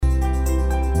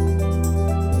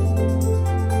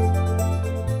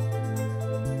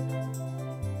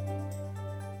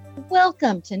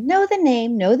Welcome to Know the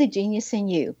Name, Know the Genius in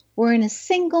You, where in a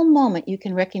single moment you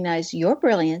can recognize your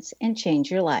brilliance and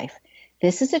change your life.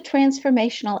 This is a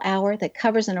transformational hour that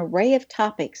covers an array of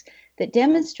topics that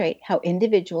demonstrate how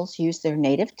individuals use their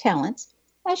native talents,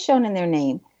 as shown in their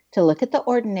name, to look at the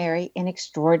ordinary in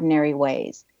extraordinary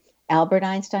ways. Albert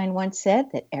Einstein once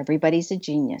said that everybody's a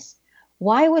genius.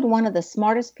 Why would one of the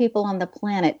smartest people on the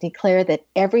planet declare that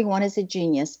everyone is a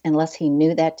genius unless he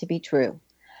knew that to be true?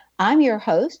 I'm your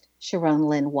host, Sharon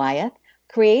Lynn Wyeth,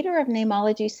 creator of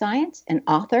Namology Science and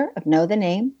author of Know the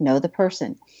Name, Know the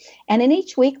Person. And in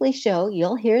each weekly show,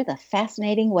 you'll hear the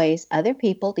fascinating ways other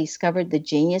people discovered the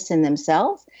genius in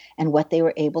themselves and what they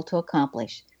were able to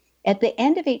accomplish. At the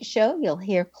end of each show, you'll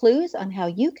hear clues on how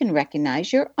you can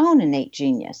recognize your own innate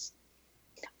genius.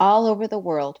 All over the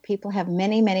world, people have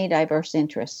many, many diverse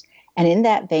interests. And in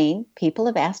that vein, people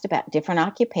have asked about different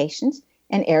occupations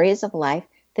and areas of life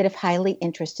that have highly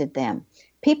interested them.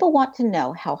 People want to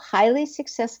know how highly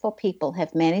successful people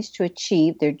have managed to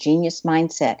achieve their genius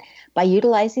mindset by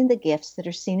utilizing the gifts that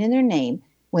are seen in their name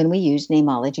when we use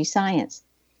namology science.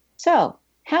 So,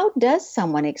 how does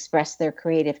someone express their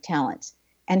creative talents?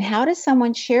 And how does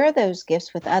someone share those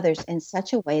gifts with others in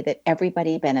such a way that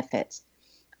everybody benefits?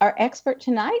 Our expert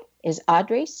tonight is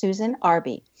Audrye Susan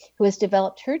Arbe, who has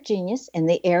developed her genius in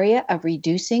the area of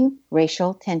reducing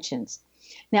racial tensions.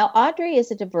 Now, Audrye is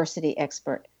a diversity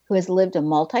expert who has lived a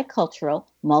multicultural,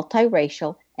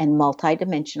 multiracial, and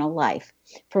multidimensional life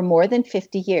for more than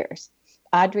 50 years.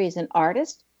 Audrye is an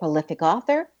artist, prolific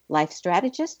author, life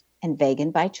strategist, and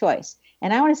vegan by choice.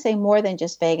 And I want to say more than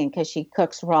just vegan because she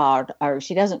cooks raw, or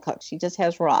she doesn't cook, she just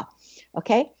has raw.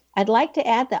 Okay? I'd like to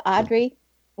add that Audrye,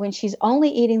 when she's only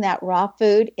eating that raw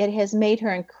food, it has made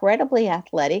her incredibly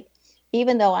athletic,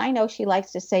 even though I know she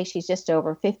likes to say she's just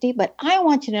over 50, but I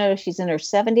want you to know she's in her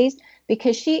 70s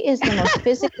because she is the most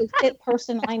physically fit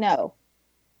person I know.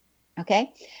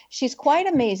 Okay? She's quite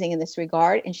amazing in this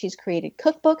regard, and she's created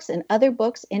cookbooks and other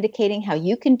books indicating how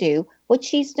you can do what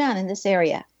she's done in this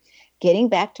area. Getting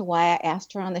back to why I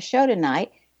asked her on the show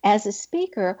tonight, as a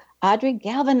speaker, Audrye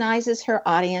galvanizes her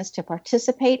audience to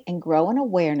participate and grow an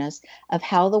awareness of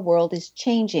how the world is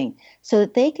changing so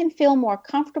that they can feel more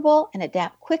comfortable and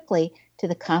adapt quickly to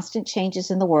the constant changes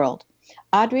in the world.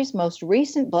 Audrey's most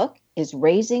recent book is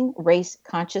Raising Race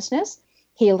Consciousness,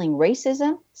 Healing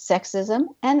Racism, Sexism,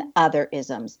 and Other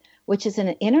Isms, which is an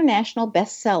international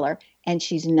bestseller, and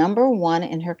she's #1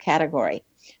 in her category.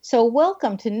 So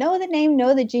welcome to Know the Name,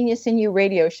 Know the Genius in You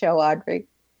radio show, Audrye.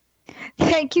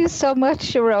 Thank you so much,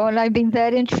 Sharon. I mean,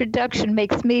 that introduction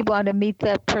makes me want to meet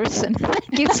that person.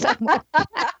 Thank you so much.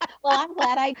 Well, I'm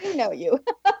glad I do know you.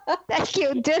 Thank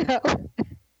you, ditto.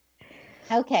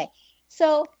 Okay,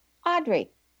 so Audrye,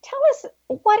 tell us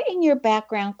what in your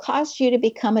background caused you to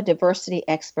become a diversity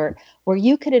expert where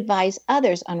you could advise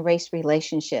others on race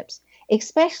relationships,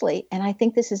 especially, and I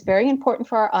think this is very important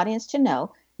for our audience to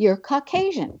know, you're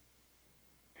Caucasian.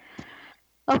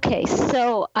 Okay,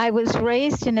 so I was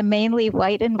raised in a mainly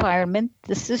white environment.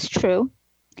 This is true.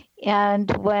 And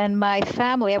when my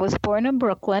family, I was born in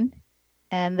Brooklyn,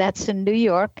 and that's in New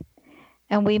York.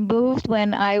 And we moved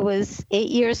when I was 8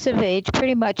 years of age,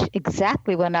 pretty much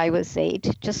exactly when I was 8,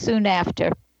 just soon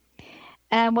after.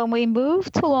 And when we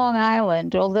moved to Long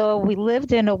Island, although we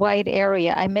lived in a white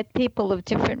area, I met people of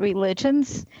different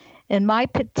religions. In my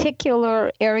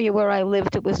particular area where I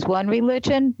lived, it was one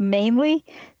religion mainly.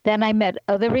 Then I met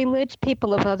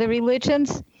people of other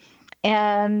religions,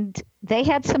 and they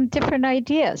had some different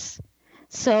ideas.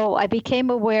 So I became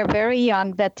aware very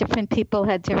young that different people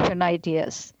had different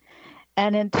ideas.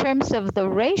 And in terms of the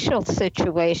racial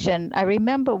situation, I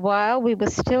remember while we were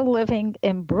still living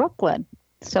in Brooklyn,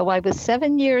 so I was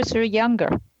 7 years or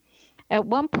younger. At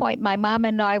one point, my mom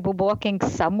and I were walking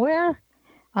somewhere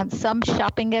on some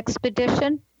shopping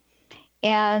expedition,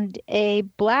 and a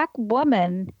Black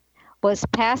woman was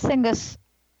passing us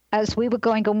as we were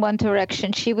going in one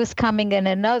direction. She was coming in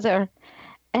another,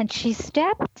 and she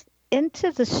stepped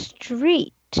into the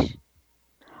street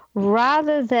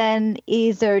rather than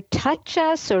either touch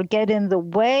us or get in the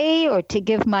way or to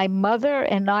give my mother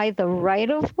and I the right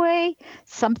of way,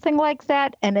 something like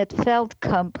that. And it felt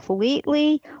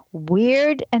completely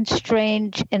weird and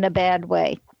strange in a bad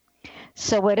way.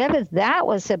 So whatever that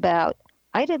was about,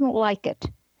 I didn't like it.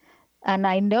 And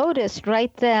I noticed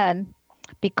right then,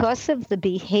 because of the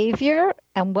behavior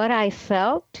and what I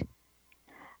felt,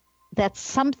 that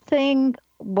something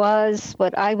was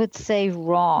what I would say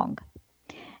wrong.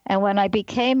 And when I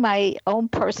became my own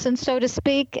person, so to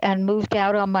speak, and moved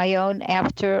out on my own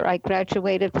after I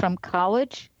graduated from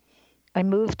college, I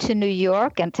moved to New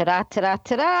York, and ta-da, ta-da,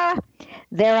 ta-da,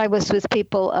 there I was with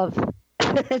people of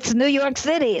It's New York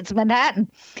City. It's Manhattan.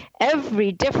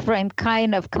 Every different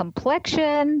kind of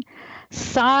complexion,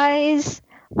 size,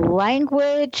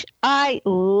 language. I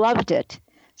loved it.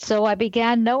 So I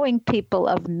began knowing people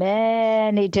of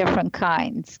many different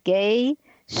kinds: gay,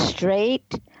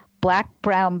 straight, black,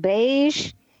 brown,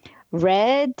 beige,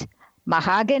 red,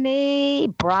 mahogany,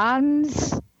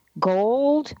 bronze,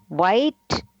 gold, white,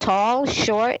 tall,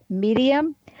 short,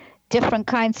 medium, different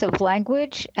kinds of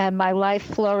language, and my life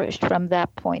flourished from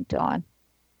that point on.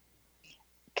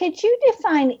 Could you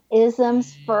define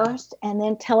isms first and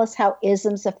then tell us how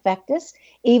isms affect us,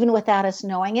 even without us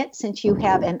knowing it, since you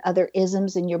have "and other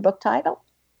isms" in your book title?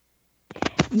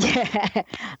 Yeah,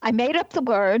 I made up the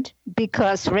word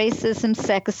because racism,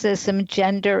 sexism,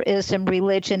 genderism,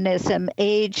 religionism,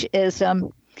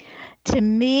 ageism, to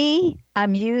me,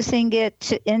 I'm using it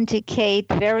to indicate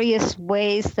various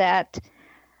ways that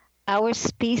our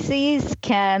species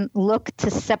can look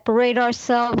to separate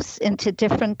ourselves into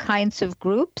different kinds of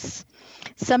groups.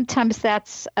 Sometimes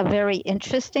that's a very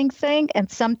interesting thing, and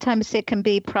sometimes it can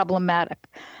be problematic.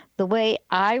 The way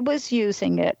I was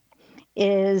using it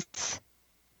is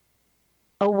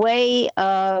a way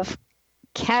of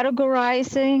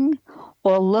categorizing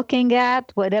or looking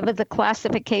at whatever the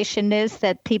classification is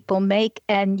that people make,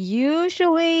 and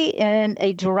usually in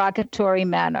a derogatory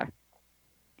manner.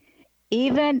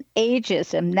 Even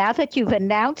ageism, now that you've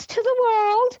announced to the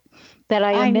world that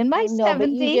I am in my 70s. I know, but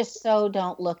you just so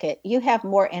don't look it. You have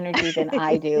more energy than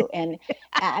I do. And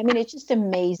I mean, it's just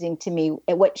amazing to me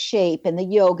at what shape and the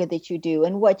yoga that you do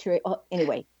and what you're,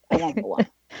 anyway, I won't go on.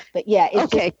 But yeah, it's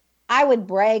okay. Just, I would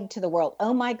brag to the world,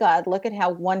 oh my God, look at how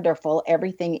wonderful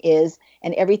everything is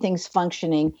and everything's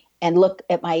functioning. And look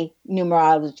at my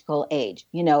numerological age.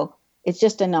 You know, it's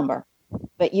just a number.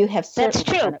 But you have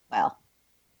certainly done it well.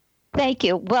 Thank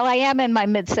you. Well, I am in my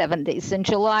mid-70s. In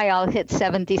July, I'll hit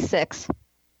 76.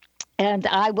 And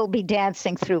I will be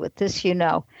dancing through it, this you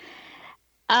know.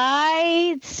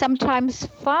 I sometimes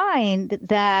find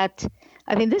that,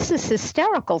 I mean, this is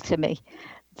hysterical to me,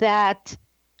 that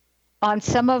on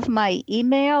some of my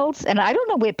emails, and I don't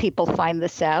know where people find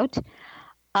this out,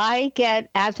 I get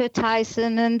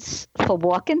advertisements for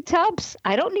walk-in tubs.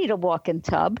 I don't need a walk-in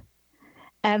tub.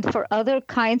 And for other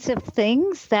kinds of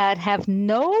things that have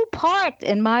no part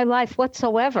in my life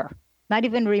whatsoever, not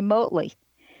even remotely.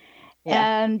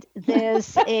 Yeah. And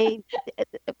there's I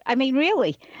mean,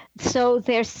 really. So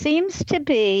there seems to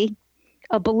be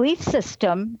a belief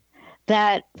system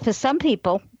that for some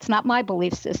people, it's not my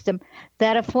belief system,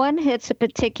 that if one hits a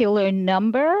particular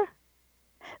number,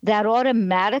 that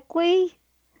automatically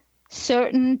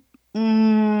certain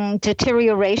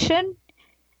deterioration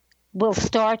will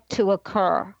start to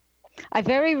occur. I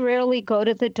very rarely go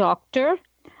to the doctor.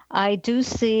 I do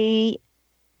see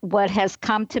what has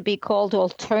come to be called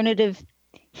alternative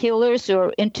healers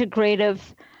or integrative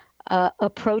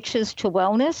approaches to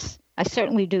wellness. I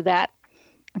certainly do that.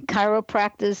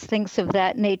 Chiropractors, things of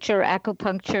that nature,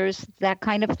 acupunctures, that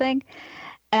kind of thing.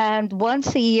 And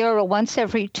once a year or once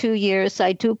every 2 years,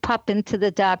 I do pop into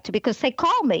the doctor because they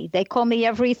call me. They call me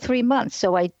every 3 months.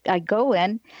 So I go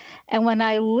in. And when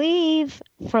I leave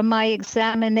from my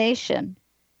examination,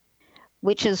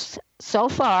 which is so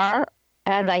far,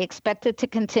 and I expect it to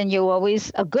continue,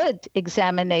 always a good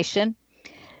examination,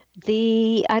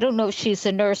 I don't know if she's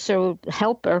a nurse or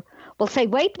helper, will say,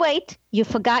 wait, you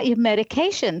forgot your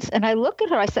medications. And I look at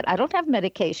her, I said, I don't have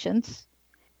medications.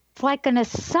 It's like an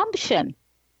assumption.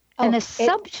 And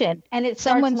it's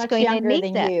someone's much going younger to need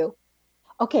than that. You.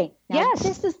 Okay, now yes.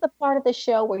 This is the part of the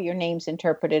show where your name's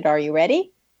interpreted. Are you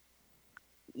ready?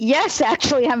 Yes,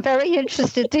 actually, I'm very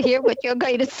interested to hear what you're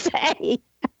going to say.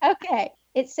 Okay,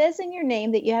 it says in your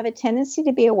name that you have a tendency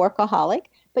to be a workaholic,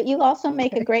 but you also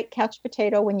make a great couch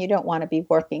potato when you don't want to be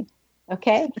working.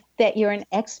 Okay, that you're an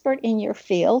expert in your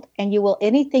field, and you will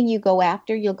anything you go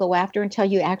after, you'll go after until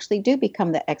you actually do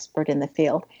become the expert in the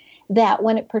field. That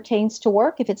when it pertains to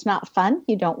work, if it's not fun,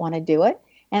 you don't want to do it.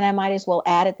 And I might as well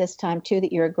add at this time, too,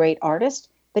 that you're a great artist.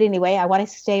 But anyway, I want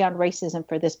to stay on racism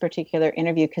for this particular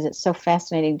interview because it's so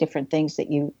fascinating, different things that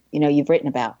you've written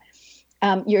about.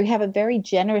 You have a very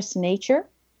generous nature,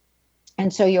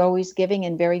 and so you're always giving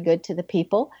and very good to the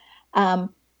people.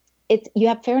 You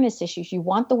have fairness issues. You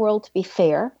want the world to be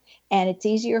fair, and it's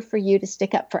easier for you to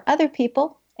stick up for other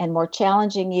people and more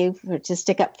challenging to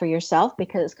stick up for yourself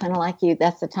because it's kind of like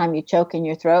that's the time you choke in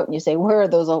your throat and you say, where are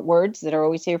those words that are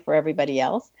always here for everybody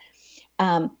else?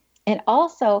 And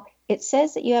also, it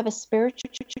says that you have a spiritual,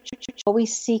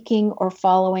 always seeking or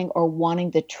following or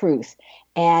wanting the truth.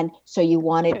 And so you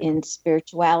want it in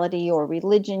spirituality or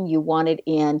religion. You want it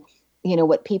in,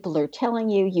 what people are telling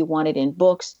you. You want it in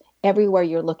books. everywhere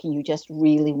you're looking, you just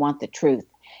really want the truth.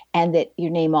 And that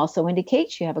your name also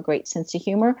indicates you have a great sense of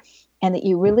humor and that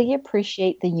you really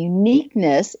appreciate the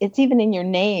uniqueness. It's even in your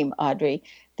name, Audrey,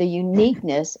 the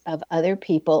uniqueness of other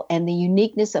people and the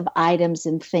uniqueness of items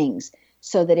and things.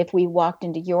 So that if we walked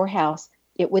into your house,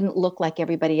 it wouldn't look like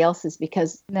everybody else's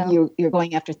because you're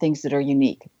going after things that are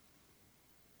unique.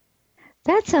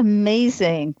 That's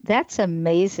amazing. That's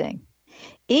amazing.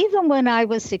 Even when I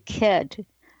was a kid,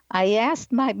 I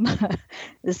asked my mom,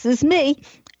 this is me,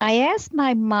 I asked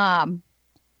my mom,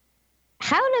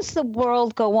 how does the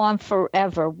world go on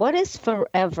forever? What is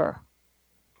forever?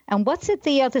 And what's at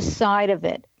the other side of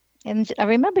it? And I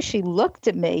remember she looked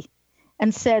at me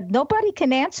and said, nobody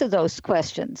can answer those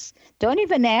questions. Don't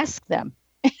even ask them.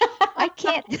 I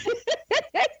can't. Okay.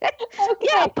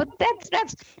 Yeah, but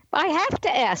that's. I have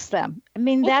to ask them. I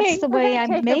mean, that's the way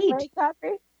I'm made.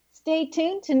 Stay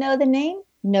tuned to Know the Name,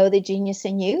 Know the Genius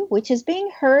in You, which is being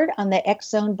heard on the X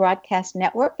Zone Broadcast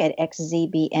Network at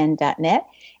xzbn.net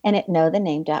and at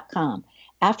knowthename.com.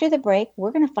 After the break,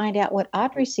 we're going to find out what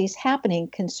Audrey sees happening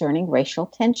concerning racial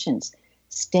tensions.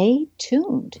 Stay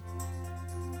tuned.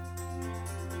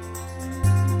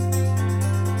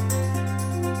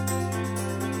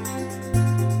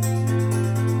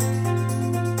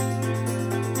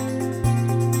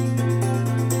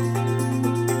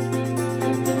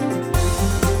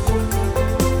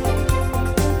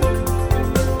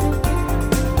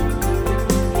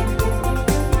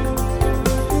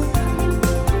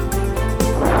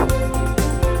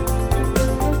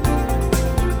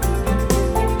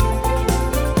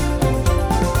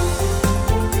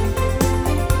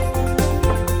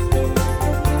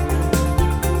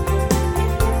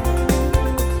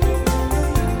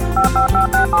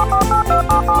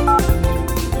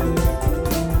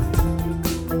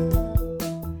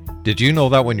 Did you know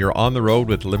that when you're on the road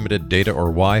with limited data or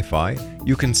Wi-Fi,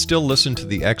 you can still listen to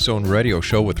the X Zone Radio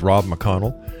Show with Rob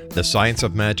McConnell, The Science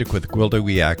of Magic with Gwilda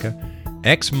Wiyaka,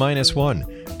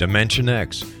 X-1, Dimension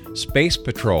X, Space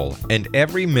Patrol, and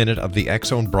every minute of the X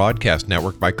Zone Broadcast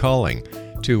Network by calling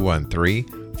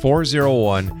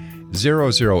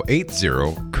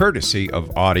 213-401-0080, courtesy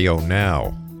of Audio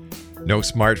Now. No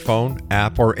smartphone,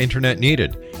 app, or internet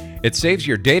needed. It saves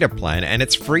your data plan and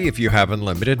it's free if you have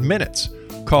unlimited minutes.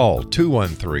 Call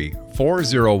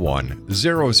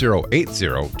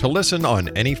 213-401-0080 to listen on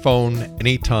any phone,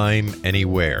 anytime,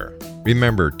 anywhere.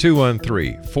 Remember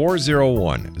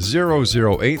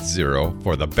 213-401-0080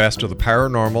 for the best of the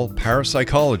paranormal,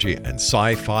 parapsychology, and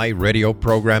sci-fi radio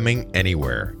programming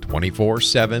anywhere,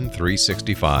 24/7,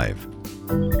 365.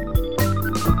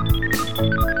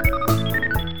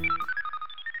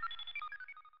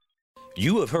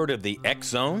 You have heard of the X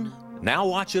Zone? Now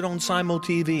watch it on Simul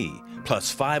TV.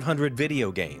 Plus 500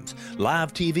 video games,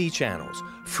 live TV channels,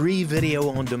 free video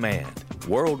on demand,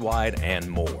 worldwide, and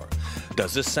more.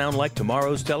 Does this sound like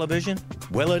tomorrow's television?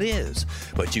 Well, it is,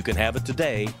 but you can have it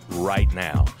today, right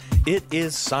now. It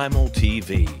is Simul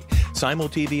TV. Simul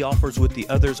TV offers what the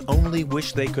others only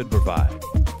wish they could provide.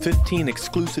 15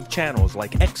 exclusive channels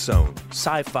like X Zone,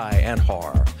 sci-fi, and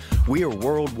horror. We are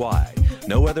worldwide.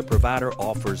 No other provider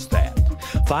offers that.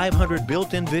 500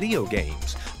 built-in video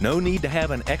games. No need to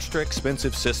have an extra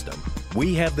expensive system.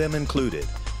 We have them included.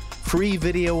 Free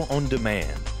video on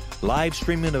demand. Live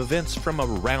streaming events from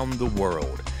around the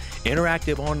world.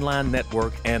 Interactive online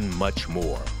network and much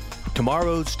more.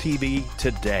 Tomorrow's TV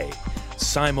today.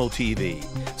 Simul TV.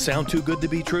 Sound too good to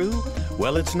be true?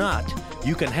 Well, it's not.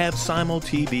 You can have Simul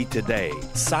TV today.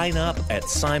 Sign up at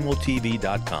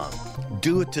simultv.com.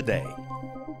 Do it today.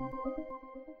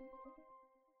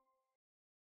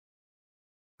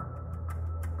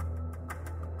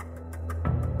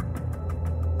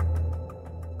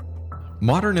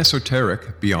 Modern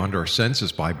Esoteric, Beyond Our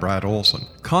Senses by Brad Olson,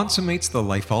 consummates the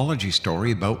lifeology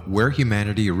story about where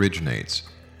humanity originates.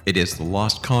 It is the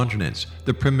lost continents,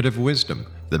 the primitive wisdom,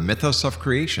 the mythos of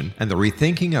creation, and the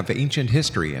rethinking of ancient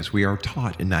history as we are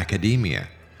taught in academia.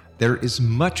 There is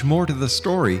much more to the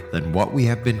story than what we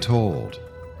have been told.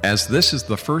 As this is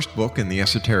the first book in the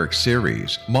Esoteric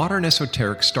series, Modern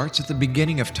Esoteric starts at the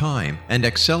beginning of time and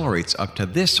accelerates up to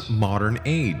this modern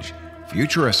age.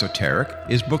 Future Esoteric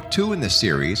is book 2 in the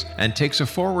series and takes a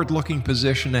forward-looking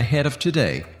position ahead of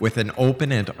today with an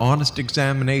open and honest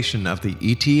examination of the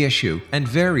ET issue and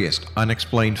various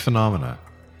unexplained phenomena.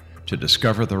 To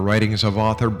discover the writings of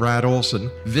author Brad Olson,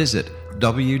 visit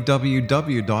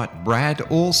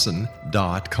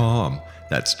www.bradolson.com.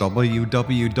 That's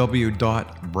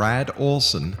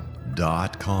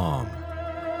www.bradolson.com.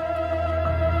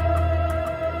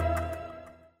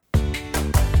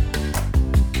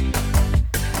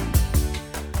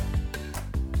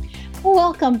 Well,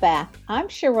 Welcome back. I'm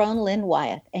Sharon Lynn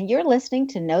Wyeth, and you're listening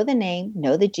to Know the Name,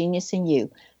 Know the Genius in You,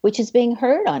 which is being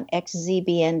heard on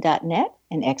xzbn.net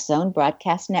and X Zone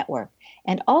Broadcast Network,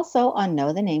 and also on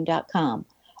knowthename.com.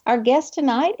 Our guest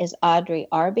tonight is Audrye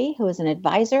Arbe, who is an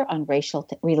advisor on racial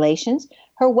relations.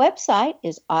 Her website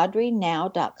is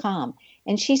audreynow.com,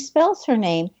 and she spells her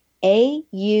name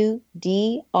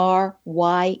Audrye,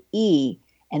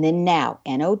 and then now,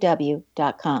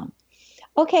 Now.com.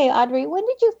 Okay, Audrye, when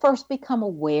did you first become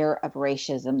aware of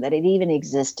racism, that it even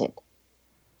existed?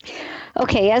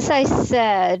 Okay, as I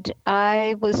said,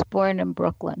 I was born in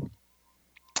Brooklyn.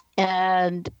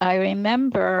 And I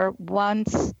remember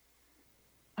once,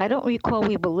 I don't recall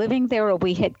we were living there or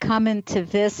we had come in to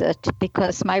visit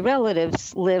because my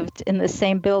relatives lived in the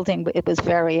same building. It was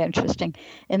very interesting.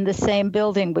 In the same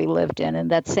building we lived in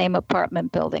that same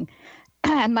apartment building.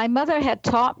 And my mother had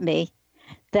taught me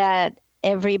that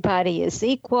everybody is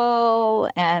equal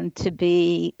and to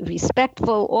be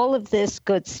respectful, all of this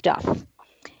good stuff.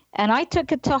 And I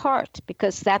took it to heart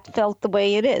because that felt the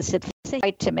way it is. It felt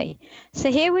right to me.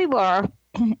 So here we were,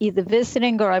 either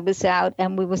visiting or I was out,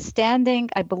 and we were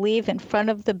standing, I believe, in front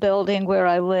of the building where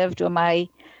I lived, or my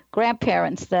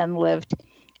grandparents then lived.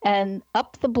 And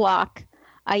up the block,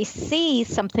 I see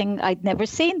something I'd never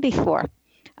seen before.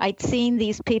 I'd seen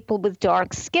these people with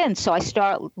dark skin. So I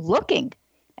start looking,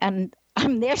 and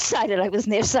I'm nearsighted. I was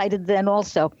nearsighted then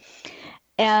also.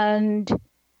 And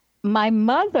my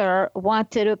mother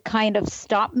wanted to kind of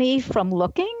stop me from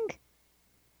looking,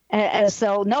 as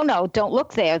though, no, don't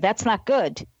look there. That's not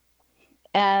good.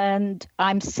 And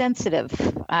I'm sensitive.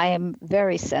 I am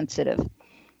very sensitive.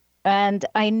 And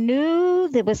I knew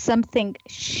there was something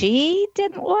she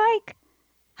didn't like.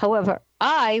 However,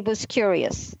 I was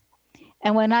curious.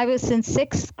 And when I was in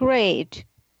 6th grade,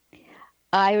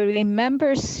 I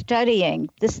remember studying,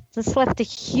 this left a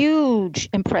huge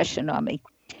impression on me,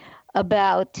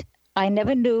 I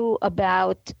never knew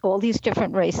about all these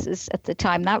different races at the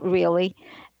time, not really,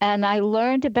 and I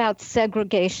learned about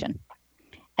segregation.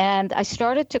 And I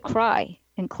started to cry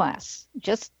in class,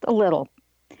 just a little,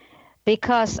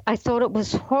 because I thought it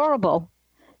was horrible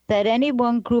that any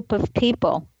one group of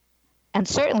people, and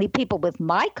certainly people with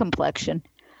my complexion,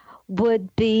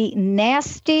 would be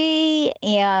nasty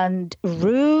and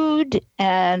rude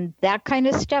and that kind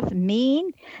of stuff,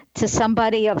 mean to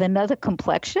somebody of another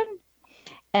complexion.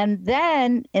 And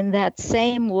then in that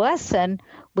same lesson,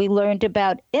 we learned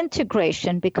about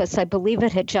integration because I believe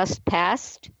it had just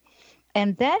passed.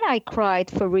 And then I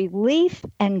cried for relief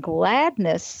and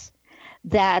gladness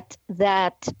that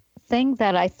that thing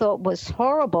that I thought was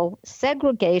horrible,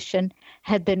 segregation,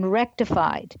 had been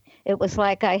rectified. It was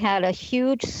like I had a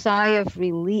huge sigh of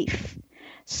relief.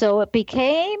 So it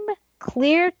became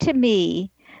clear to me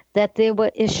that there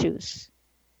were issues.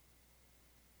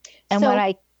 And when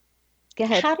I go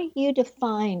ahead. How do you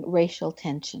define racial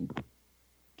tension?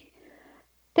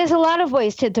 There's a lot of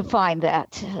ways to define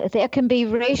that. There can be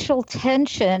racial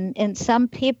tension in some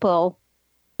people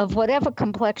of whatever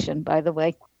complexion, by the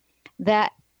way,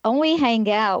 that only hang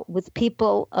out with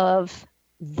people of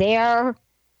their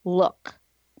look,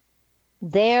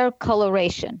 their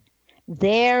coloration,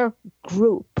 their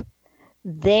group,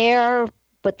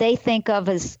 what they think of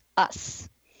as us.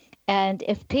 And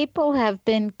if people have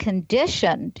been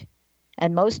conditioned,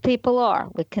 and most people are,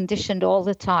 we're conditioned all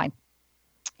the time,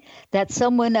 that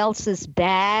someone else is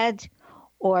bad,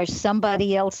 or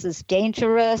somebody else is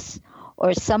dangerous,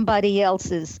 or somebody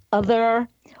else is other,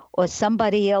 or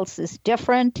somebody else is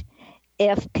different.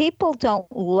 If people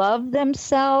don't love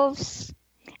themselves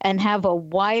and have a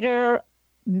wider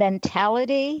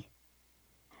mentality,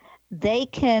 they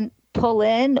can pull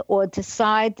in or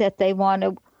decide that they want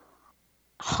to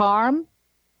harm.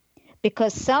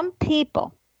 Because some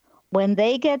people, when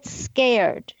they get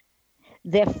scared,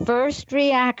 their first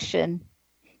reaction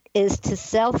is to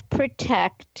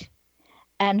self-protect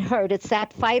and hurt. It's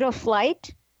that fight or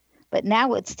flight, but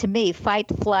now it's, to me, fight,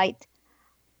 flight,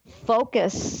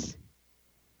 focus,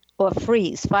 or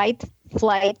freeze. Fight,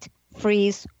 flight,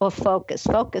 freeze, or focus.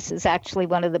 Focus is actually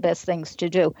one of the best things to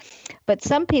do. But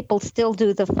some people still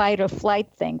do the fight or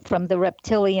flight thing from the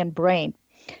reptilian brain.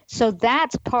 So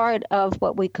that's part of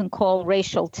what we can call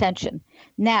racial tension.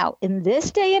 Now, in this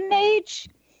day and age,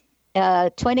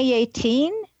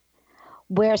 2018,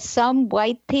 where some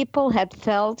white people had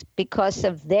felt because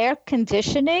of their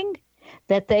conditioning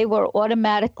that they were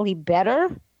automatically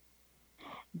better,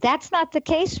 that's not the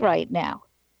case right now.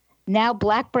 Now,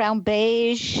 black, brown,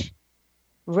 beige,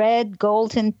 red,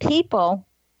 golden people,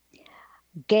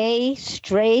 gay,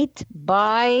 straight,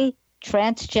 bi,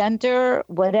 transgender,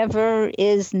 whatever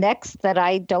is next that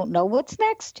I don't know what's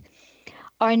next,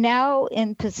 are now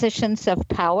in positions of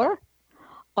power,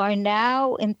 are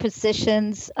now in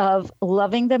positions of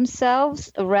loving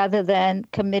themselves rather than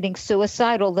committing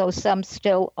suicide, although some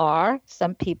still are,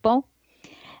 some people.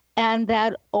 And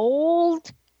that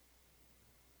old,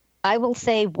 I will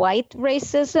say, white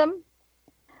racism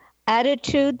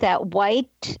attitude that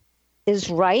white is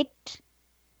right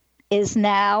is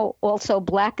now also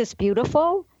black is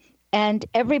beautiful, and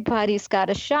everybody's got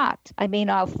a shot. I mean,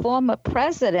 our former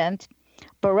president,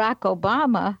 Barack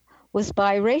Obama, was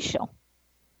biracial.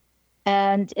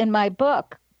 And in my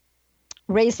book,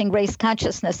 Raising Race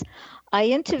Consciousness, I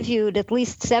interviewed at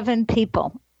least 7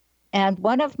 people. And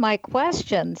one of my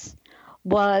questions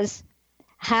was,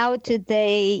 how did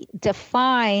they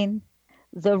define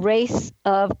the race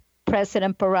of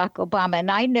President Barack Obama?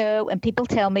 And I know, and people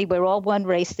tell me we're all one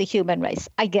race, the human race.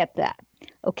 I get that.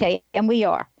 Okay, and we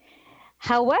are.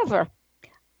 However,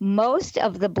 most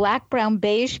of the black, brown,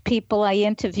 beige people I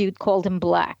interviewed called him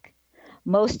black.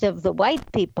 Most of the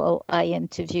white people I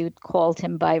interviewed called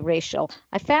him biracial.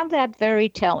 I found that very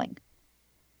telling.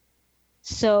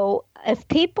 So if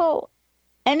people,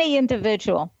 any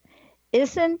individual,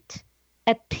 isn't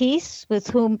at peace with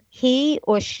whom he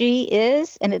or she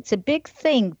is, and it's a big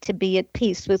thing to be at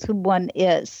peace with who one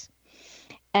is,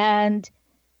 and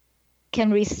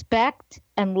can respect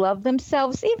and love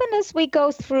themselves, even as we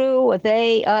go through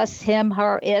they, us, him,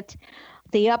 her, it,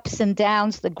 the ups and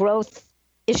downs, the growth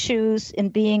issues in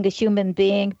being a human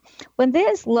being. When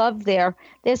there's love there,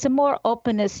 there's a more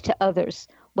openness to others.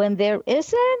 When there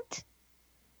isn't,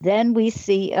 then we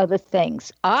see other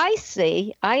things.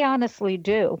 I honestly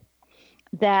do,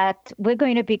 that we're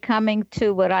going to be coming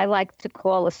to what I like to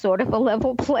call a sort of a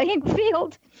level playing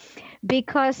field,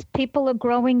 because people are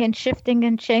growing and shifting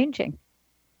and changing.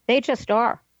 They just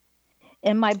are.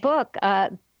 In my book,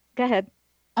 go ahead.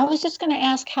 I was just going to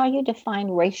ask how you define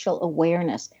racial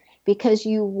awareness, because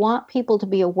you want people to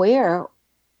be aware,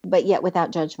 but yet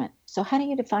without judgment. So how do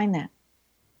you define that?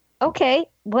 Okay,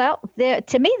 well,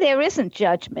 to me, there isn't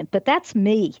judgment, but that's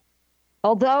me.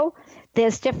 Although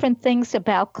there's different things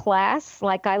about class,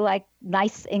 like I like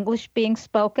nice English being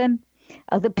spoken.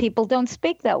 Other people don't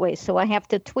speak that way, so I have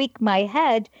to tweak my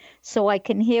head so I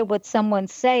can hear what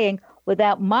someone's saying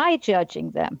without my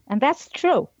judging them. And that's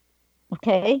true,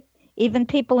 okay? Even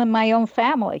people in my own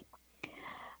family.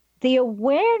 The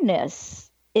awareness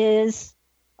is,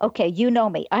 okay, you know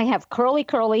me. I have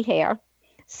curly hair.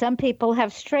 Some people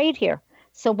have straight hair.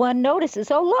 So one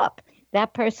notices, oh, look,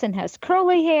 that person has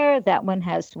curly hair, that one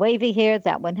has wavy hair,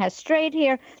 that one has straight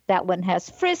hair, that one has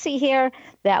frizzy hair,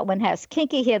 that one has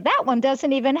kinky hair, that one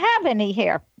doesn't even have any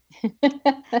hair.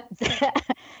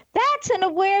 That's an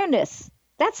awareness.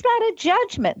 That's not a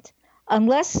judgment,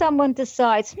 unless someone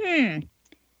decides,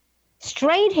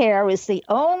 straight hair is the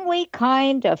only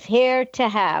kind of hair to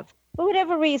have, for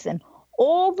whatever reason.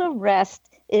 All the rest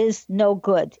is no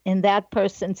good in that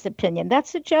person's opinion.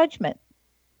 That's a judgment.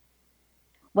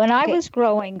 When I was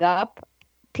growing up,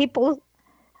 people,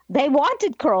 they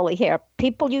wanted curly hair.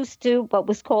 People used to what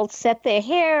was called set their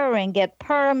hair and get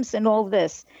perms and all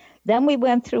this. Then we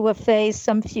went through a phase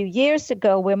some few years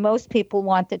ago where most people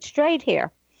wanted straight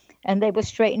hair, and they were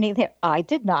straightening their hair. I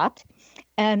did not.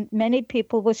 And many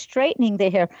people were straightening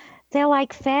their hair. They're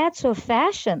like fads or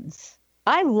fashions.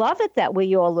 I love it that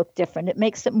we all look different. It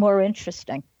makes it more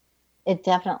interesting. It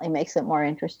definitely makes it more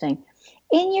interesting.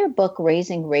 In your book,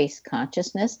 Raising Race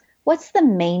Consciousness, what's the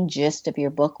main gist of your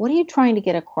book? What are you trying to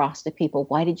get across to people?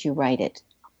 Why did you write it?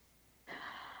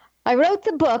 I wrote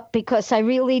the book because I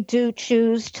really do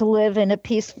choose to live in a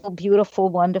peaceful, beautiful,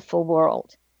 wonderful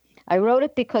world. I wrote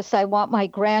it because I want my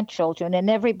grandchildren and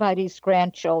everybody's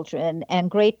grandchildren and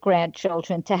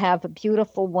great-grandchildren to have a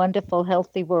beautiful, wonderful,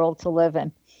 healthy world to live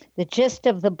in. The gist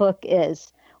of the book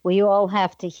is we all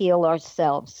have to heal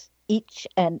ourselves, each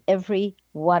and every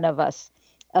one of us,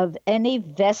 of any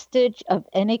vestige of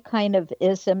any kind of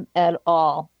ism at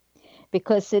all.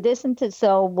 Because it isn't as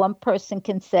though one person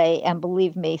can say, and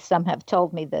believe me, some have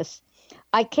told me this,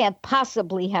 I can't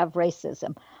possibly have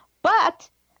racism. But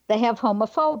they have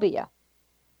homophobia.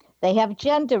 They have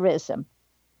genderism.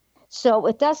 So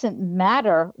it doesn't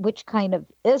matter which kind of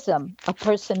ism a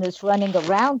person is running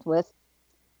around with.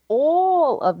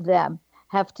 All of them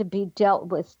have to be dealt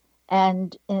with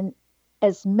and in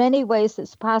as many ways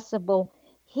as possible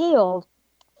healed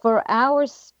for our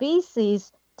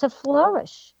species to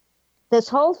flourish. This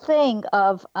whole thing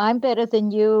of I'm better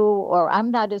than you or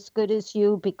I'm not as good as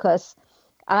you because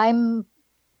I'm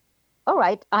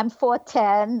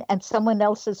 4'10" and someone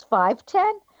else is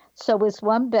 5'10", so is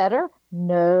one better?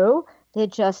 No, they're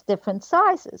just different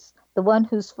sizes. The one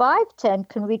who's 5'10"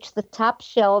 can reach the top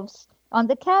shelves on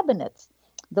the cabinets.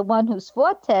 the one who's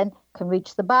 4'10" can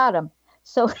reach the bottom.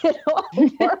 So it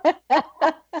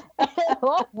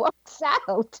all works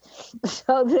out.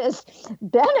 So there's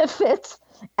benefits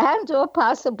and or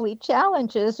possibly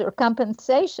challenges or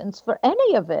compensations for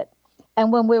any of it.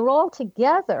 And when we're all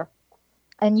together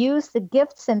and use the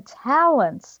gifts and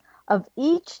talents of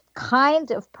each kind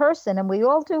of person, and we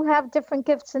all do have different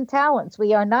gifts and talents.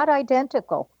 We are not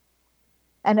identical.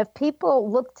 And if people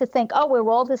look to think, oh, we're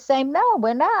all the same, no,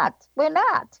 we're not. We're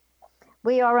not.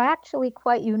 We are actually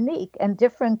quite unique, and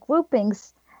different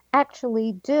groupings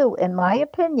actually do, in my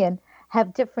opinion,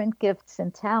 have different gifts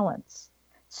and talents.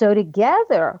 So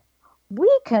together, we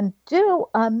can do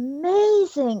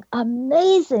amazing,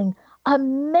 amazing,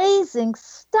 amazing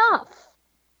stuff.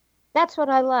 That's what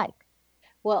I like.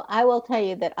 Well, I will tell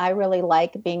you that I really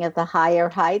like being at the higher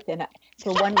height, and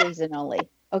for one reason only,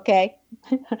 okay,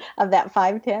 of that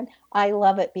 5'10". I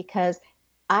love it because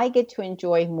I get to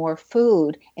enjoy more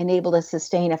food and able to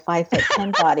sustain a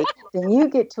 5'10" body than you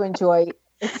get to enjoy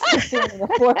sustaining a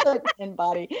 4'10"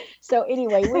 body. So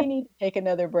anyway, we need to take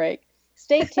another break.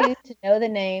 Stay tuned to Know the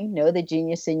Name, Know the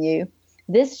Genius in You.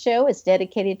 This show is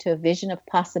dedicated to a vision of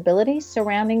possibilities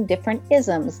surrounding different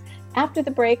isms. After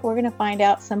the break, we're going to find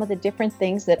out some of the different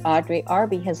things that Audrye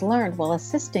Arbe has learned while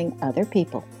assisting other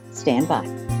people. Stand by.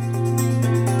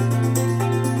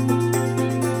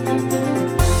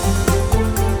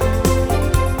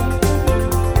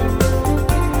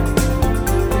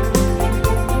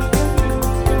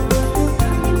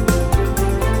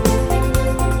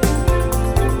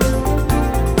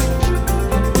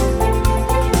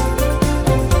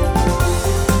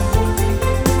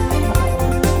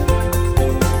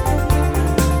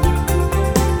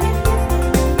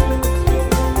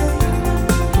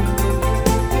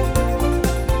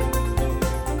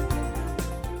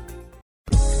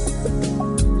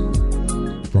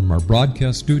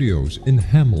 Broadcast studios in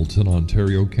Hamilton,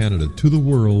 Ontario, Canada, to the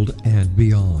world and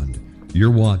beyond.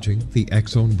 You're watching the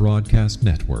X-Zone Broadcast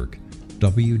Network,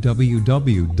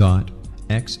 www.xzbn.net.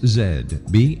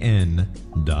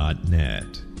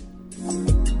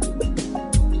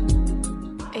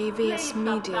 AVS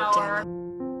Media Den.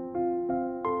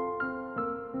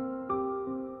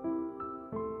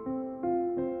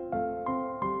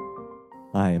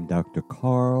 I am Dr.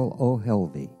 Carl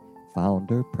O'Helvey,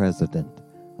 founder, president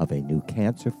of a new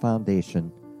cancer foundation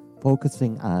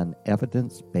focusing on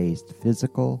evidence-based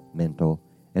physical, mental,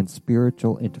 and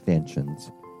spiritual interventions,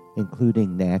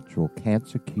 including natural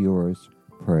cancer cures,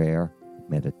 prayer,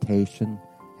 meditation,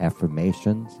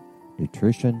 affirmations,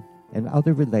 nutrition, and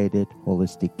other related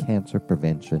holistic cancer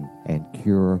prevention and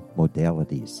cure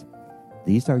modalities.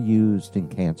 These are used in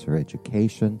cancer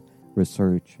education,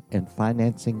 research, and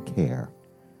financing care.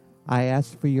 I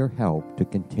ask for your help to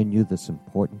continue this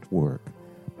important work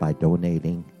by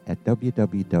donating at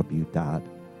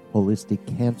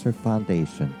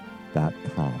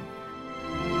www.holisticcancerfoundation.com.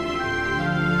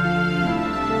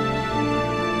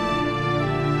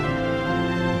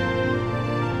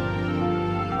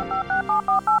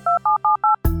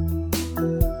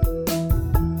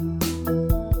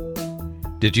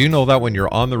 Did you know that when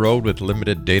you're on the road with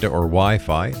limited data or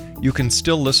Wi-Fi, you can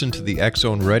still listen to the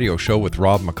X-Zone Radio Show with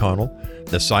Rob McConnell,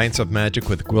 The Science of Magic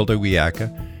with Gwilda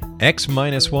Wiyaka,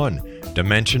 X-1,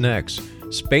 Dimension X,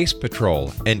 Space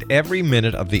Patrol, and every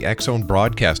minute of the X-Zone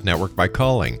Broadcast Network by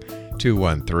calling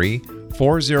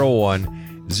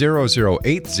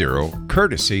 213-401-0080,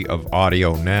 courtesy of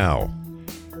Audio Now.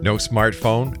 No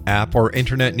smartphone, app, or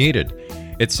internet needed.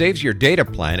 It saves your data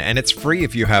plan and it's free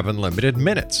if you have unlimited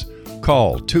minutes.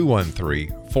 Call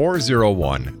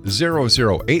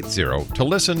 213-401-0080 to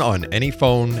listen on any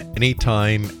phone,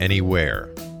 anytime,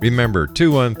 anywhere. Remember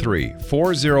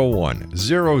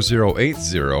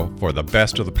 213-401-0080 for the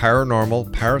best of the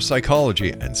paranormal,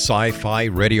 parapsychology, and sci-fi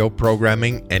radio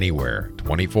programming anywhere,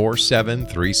 24/7,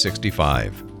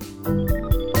 365.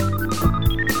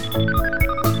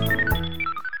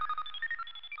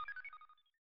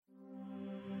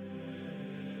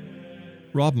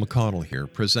 Rob McConnell here,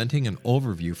 presenting an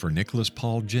overview for Nicholas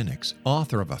Paul Jennings,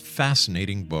 author of a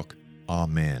fascinating book,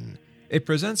 Amen. It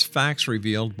presents facts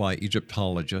revealed by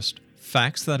Egyptologists,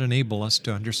 facts that enable us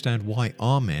to understand why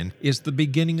Amen is the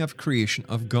beginning of creation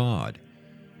of God.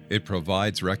 It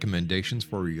provides recommendations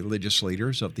for religious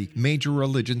leaders of the major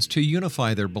religions to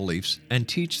unify their beliefs and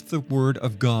teach the Word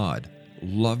of God.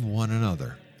 Love one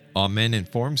another. Amen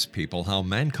informs people how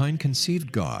mankind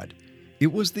conceived God.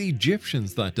 It was the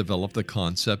Egyptians that developed the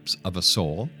concepts of a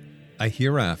soul, a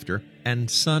hereafter, and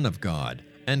Son of God.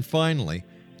 And finally,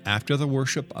 after the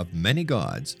worship of many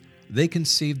gods, they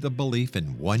conceived the belief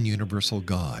in one universal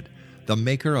God, the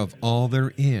maker of all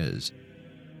there is.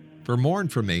 For more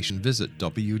information, visit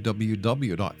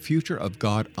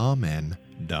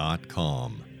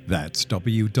www.futureofgodamen.com. That's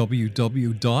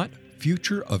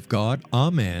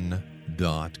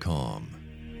www.futureofgodamen.com.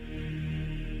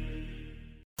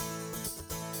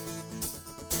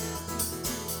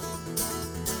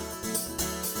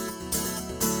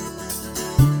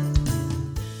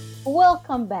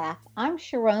 Welcome back. I'm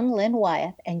Sharon Lynn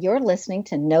Wyeth, and you're listening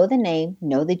to Know the Name,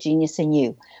 Know the Genius in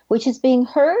You, which is being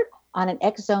heard on an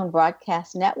X-Zone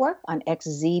broadcast network on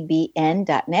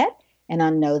xzbn.net and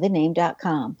on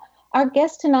knowthename.com. Our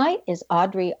guest tonight is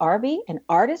Audrye Arbe, an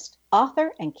artist,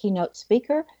 author, and keynote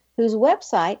speaker whose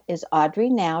website is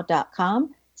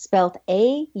audreynow.com, spelled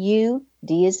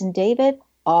A-U-D as in David,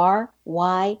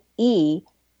 R-Y-E-N-O-W.com.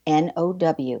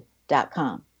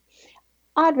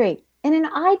 Audrye, in an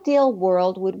ideal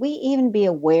world, would we even be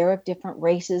aware of different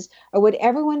races, or would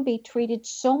everyone be treated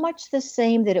so much the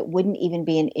same that it wouldn't even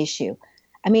be an issue?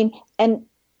 I mean, and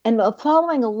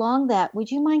following along that, would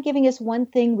you mind giving us one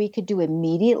thing we could do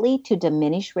immediately to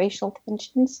diminish racial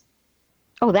tensions?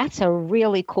 Oh, that's a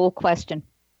really cool question.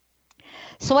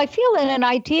 So I feel in an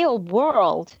ideal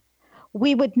world,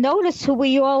 we would notice who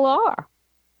we all are.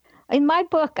 In my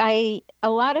book, a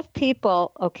lot of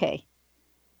people,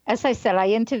 as I said, I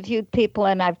interviewed people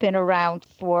and I've been around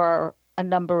for a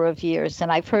number of years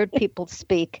and I've heard people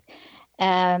speak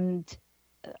and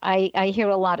I hear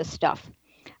a lot of stuff.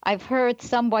 I've heard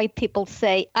some white people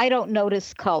say, I don't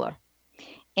notice color.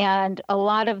 And a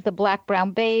lot of the black,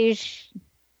 brown, beige,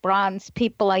 bronze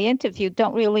people I interviewed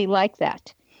don't really like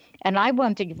that. And I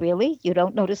wondered, really? You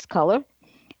don't notice color?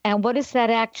 And what does that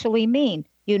actually mean?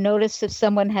 You notice if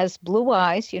someone has blue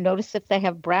eyes, you notice if they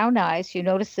have brown eyes, you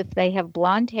notice if they have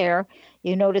blonde hair,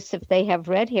 you notice if they have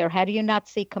red hair. How do you not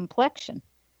see complexion?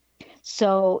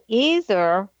 So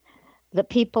either the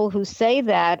people who say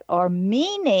that are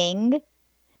meaning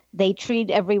they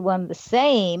treat everyone the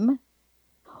same,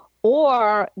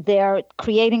 or they're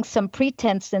creating some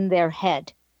pretense in their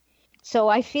head. So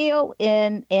I feel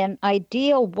in an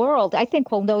ideal world, I think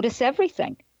we'll notice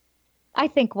everything. I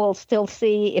think we'll still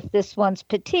see if this one's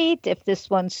petite, if this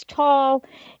one's tall,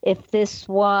 if this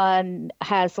one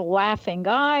has laughing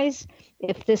eyes,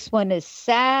 if this one is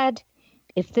sad,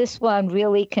 if this one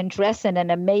really can dress in an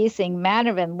amazing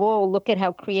manner and whoa, look at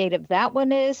how creative that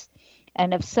one is.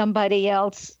 And if somebody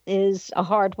else is a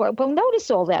hard worker, we'll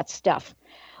notice all that stuff.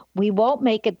 We won't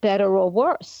make it better or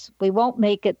worse. We won't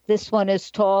make it this one is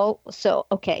tall. So,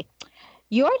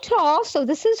 you're tall, so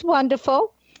this is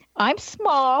wonderful. I'm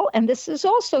small, and this is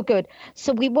also good.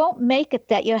 So we won't make it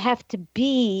that you have to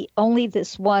be only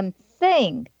this one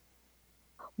thing.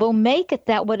 We'll make it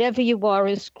that whatever you are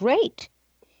is great.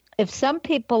 If some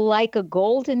people like a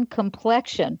golden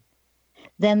complexion,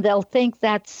 then they'll think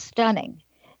that's stunning.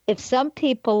 If some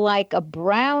people like a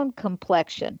brown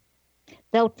complexion,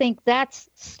 they'll think that's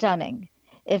stunning.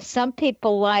 If some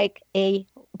people like a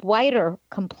whiter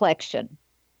complexion,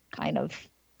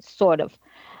 sort of,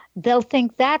 they'll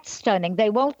think that's stunning. They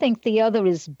won't think the other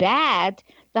is bad.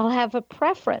 They'll have a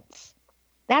preference.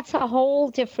 That's a whole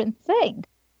different thing.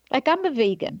 Like I'm a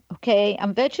vegan,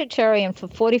 I'm vegetarian for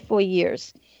 44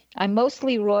 years. I'm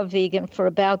mostly raw vegan for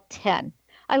about 10.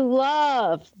 I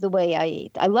love the way I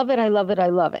eat. I love it, I love it, I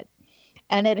love it.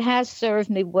 And it has served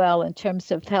me well in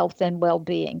terms of health and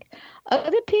well-being.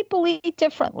 Other people eat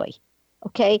differently,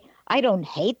 I don't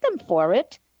hate them for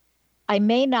it. I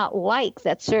may not like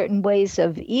that certain ways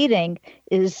of eating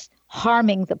is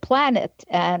harming the planet,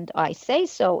 and I say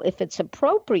so if it's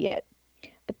appropriate.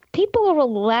 But people are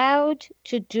allowed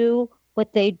to do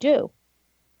what they do.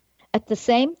 At the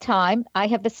same time, I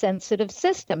have a sensitive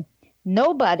system.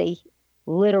 Nobody,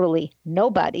 literally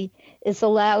nobody, is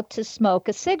allowed to smoke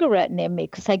a cigarette near me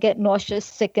because I get nauseous,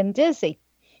 sick, and dizzy.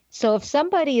 So if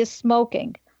somebody is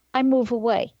smoking, I move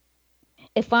away.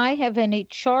 If I have any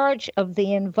charge of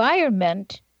the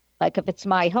environment, like if it's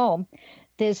my home,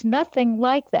 there's nothing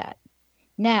like that.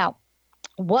 Now,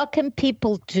 what can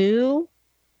people do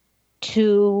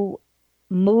to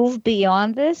move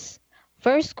beyond this?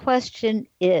 Very first question,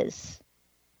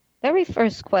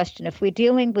 if we're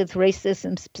dealing with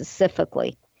racism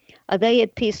specifically, are they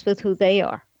at peace with who they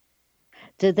are?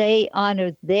 Do they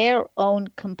honor their own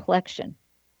complexion?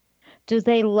 Do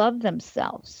they love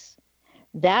themselves?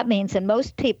 That means, and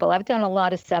most people, I've done a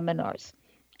lot of seminars,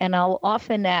 and I'll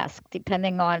often ask,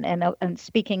 depending on, and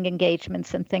speaking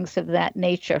engagements and things of that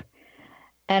nature.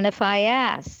 And if I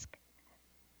ask,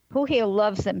 who here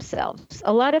loves themselves?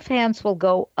 A lot of hands will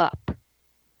go up.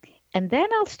 And then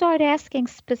I'll start asking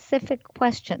specific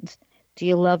questions. Do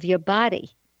you love your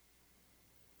body?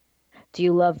 Do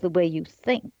you love the way you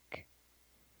think?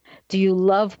 Do you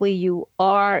love where you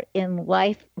are in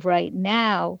life right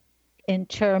now in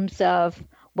terms of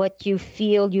what you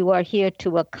feel you are here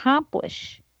to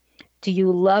accomplish? Do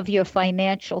you love your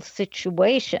financial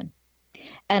situation?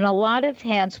 And a lot of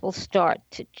hands will start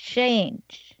to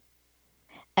change.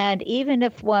 And even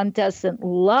if one doesn't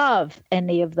love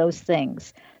any of those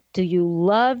things, do you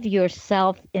love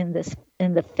yourself in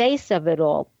the face of it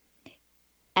all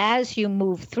as you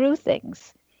move through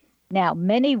things? Now,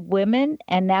 many women,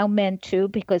 and now men too,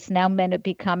 because now men are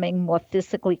becoming more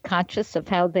physically conscious of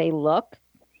how they look,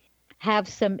 have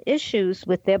some issues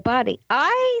with their body.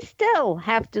 I still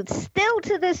have to, still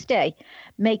to this day,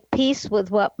 make peace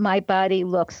with what my body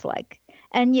looks like.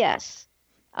 And yes,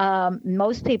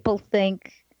 most people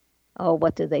think, oh,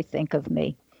 what do they think of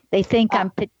me? They think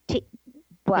I'm petite.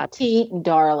 What? Petite and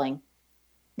darling.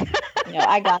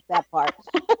 I got that part.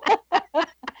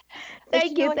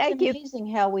 Thank you. It's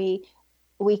amazing how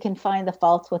we can find the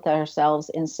faults with ourselves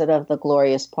instead of the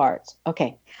glorious parts.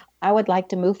 Okay, I would like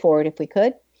to move forward if we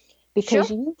could, because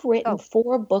Sure. you've written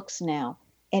 4 books now,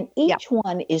 and each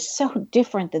one is so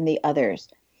different than the others.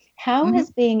 How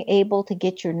has being able to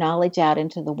get your knowledge out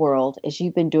into the world, as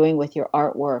you've been doing with your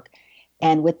artwork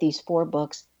and with these 4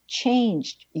 books,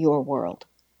 changed your world?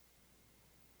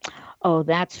 Oh,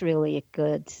 that's really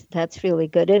good. That's really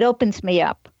good. It opens me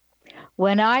up.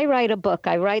 When I write a book,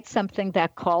 I write something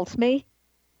that calls me.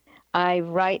 I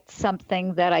write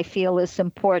something that I feel is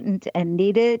important and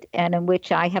needed and in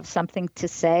which I have something to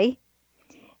say.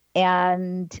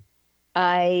 And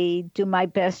I do my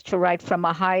best to write from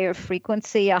a higher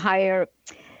frequency, a higher.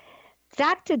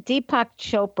 Dr. Deepak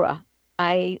Chopra,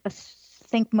 I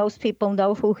think most people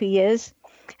know who he is,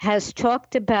 has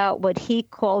talked about what he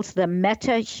calls the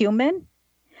meta-human,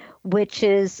 which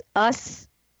is us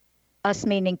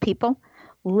meaning people,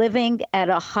 living at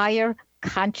a higher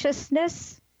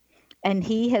consciousness. And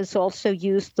he has also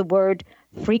used the word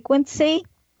frequency.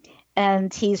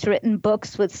 And he's written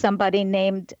books with somebody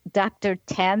named Dr.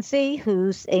 Tanzi,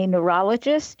 who's a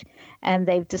neurologist. And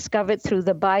they've discovered through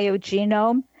the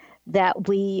biogenome that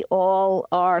we all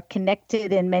are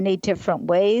connected in many different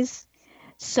ways.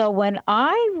 So when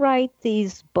I write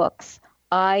these books,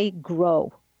 I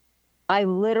grow. I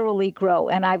literally grow.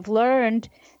 And I've learned,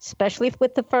 especially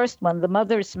with the first one, the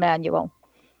Mother's Manual,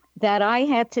 that I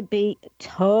had to be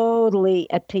totally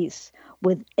at peace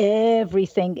with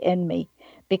everything in me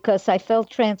because I felt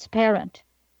transparent.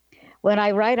 When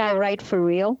I write for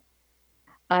real.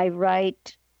 I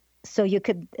write so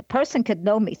a person could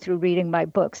know me through reading my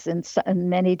books in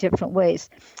many different ways.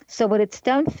 So what it's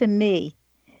done for me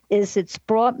is it's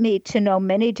brought me to know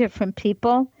many different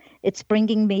people. It's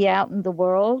bringing me out in the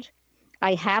world.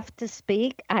 I have to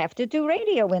speak. I have to do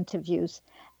radio interviews.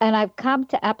 And I've come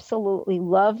to absolutely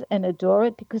love and adore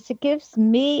it because it gives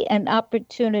me an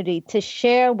opportunity to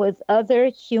share with other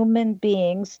human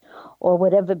beings or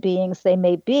whatever beings they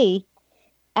may be,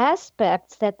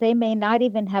 aspects that they may not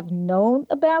even have known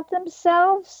about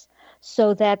themselves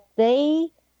so that they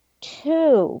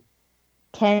too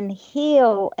can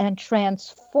heal and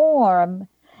transform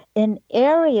in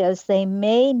areas they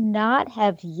may not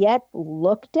have yet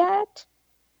looked at.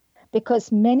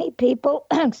 Because many people,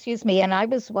 excuse me, and I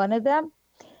was one of them,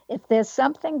 if there's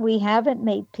something we haven't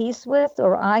made peace with,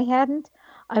 or I hadn't,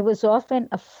 I was often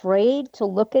afraid to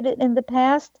look at it in the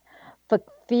past for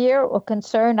fear or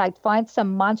concern I'd find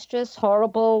some monstrous,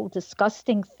 horrible,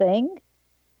 disgusting thing.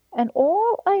 And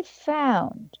all I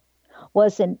found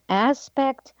was an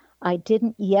aspect I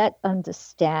didn't yet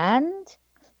understand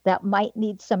that might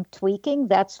need some tweaking,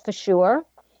 that's for sure.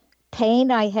 Pain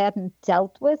I hadn't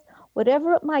dealt with,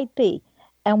 whatever it might be.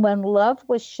 And when love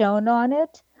was shown on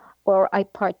it, or I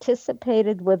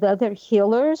participated with other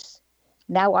healers,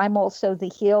 now I'm also the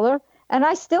healer, and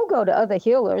I still go to other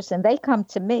healers and they come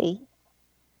to me,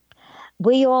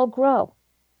 we all grow.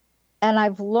 And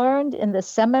I've learned in the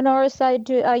seminars I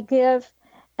give,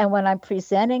 and when I'm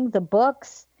presenting the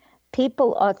books,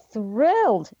 people are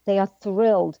thrilled. They are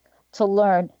thrilled to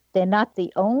learn they're not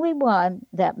the only one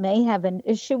that may have an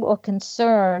issue or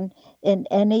concern in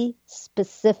any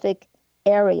specific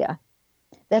area.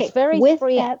 That's very with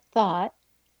free. That thought,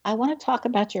 I want to talk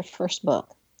about your first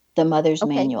book, The Mother's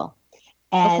Manual,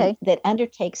 and that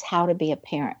undertakes how to be a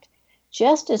parent.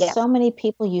 Just as so many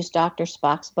people use Dr.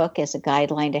 Spock's book as a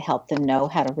guideline to help them know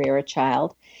how to rear a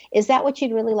child, is that what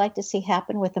you'd really like to see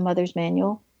happen with The Mother's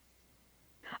Manual?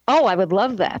 Oh, I would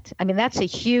love that. I mean, that's a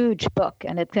huge book,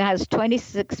 and it has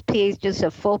 26 pages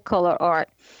of full color art.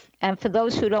 And for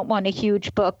those who don't want a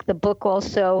huge book, the book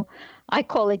also, I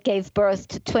call it, gave birth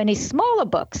to 20 smaller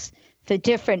books for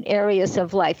different areas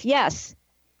of life. Yes,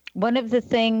 one of the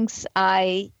things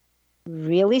I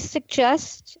really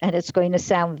suggest, and it's going to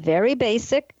sound very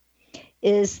basic,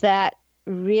 is that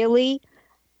really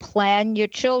plan your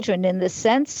children in the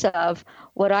sense of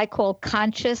what I call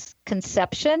conscious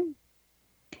conception,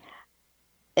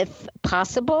 if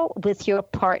possible, with your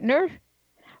partner,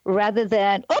 rather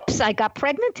than, oops, I got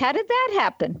pregnant. How did that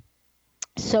happen?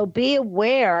 So be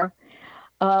aware,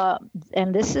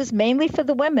 and this is mainly for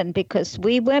the women, because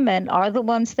we women are the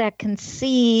ones that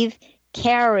conceive,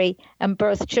 carry, and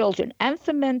birth children, and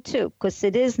for men too, because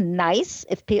it is nice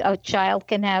if a child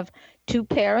can have two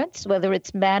parents, whether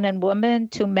it's man and woman,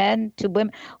 two men, two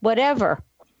women, whatever,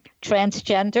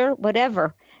 transgender,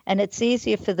 whatever. And it's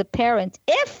easier for the parents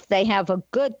if they have a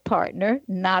good partner,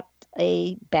 not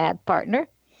a bad partner.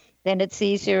 Then it's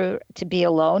easier to be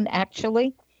alone,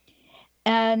 actually.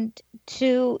 And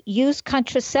to use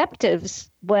contraceptives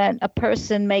when a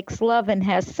person makes love and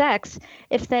has sex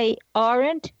if they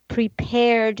aren't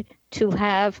prepared to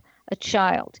have a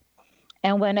child.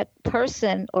 And when a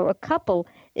person or a couple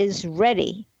is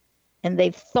ready and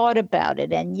they've thought about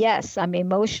it, and yes, I'm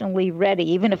emotionally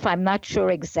ready, even if I'm not sure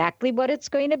exactly what it's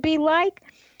going to be like,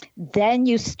 then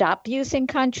you stop using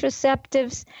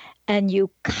contraceptives and you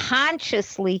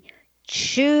consciously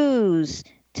choose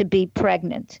to be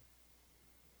pregnant.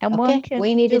 And okay,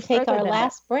 we need to take our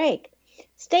last break.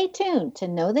 Stay tuned to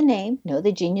Know the Name, Know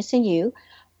the Genius in You,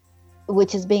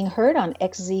 which is being heard on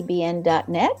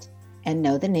xzbn.net and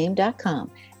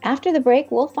knowthename.com. After the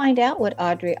break, we'll find out what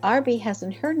Audrye Arbe has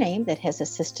in her name that has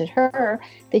assisted her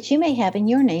that you may have in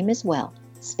your name as well.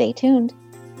 Stay tuned.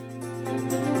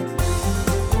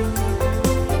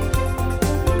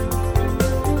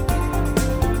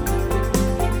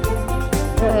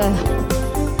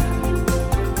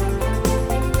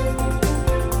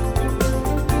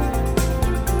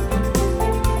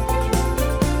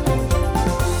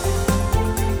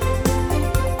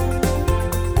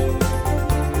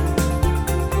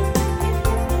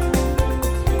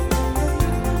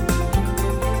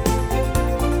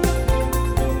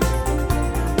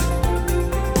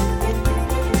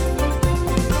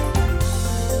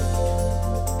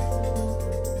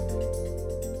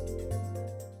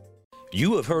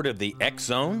 You have heard of the X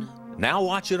Zone? Now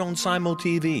watch it on Simul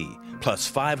TV, plus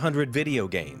 500 video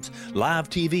games, live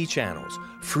TV channels,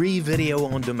 free video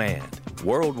on demand,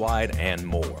 worldwide, and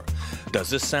more. Does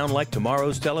this sound like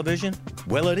tomorrow's television?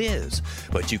 Well, it is,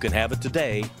 but you can have it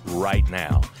today, right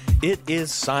now. It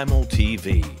is Simul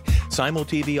TV. Simul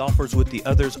TV offers what the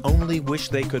others only wish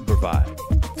they could provide.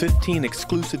 15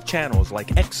 exclusive channels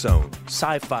like X Zone,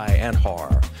 sci-fi, and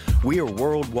horror. We are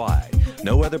worldwide.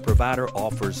 No other provider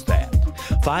offers that.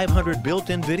 500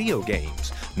 built-in video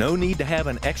games. No need to have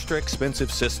an extra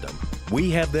expensive system.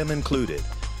 We have them included.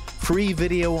 Free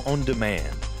video on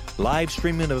demand. Live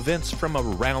streaming events from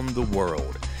around the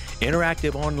world.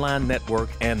 Interactive online network,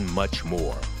 and much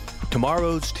more.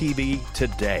 Tomorrow's TV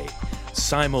today.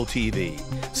 Simul TV.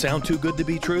 Sound too good to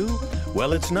be true?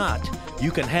 Well, it's not.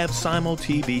 You can have Simul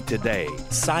TV today.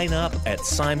 Sign up at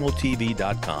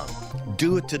simultv.com.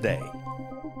 Do it today.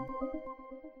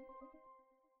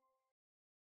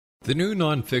 The new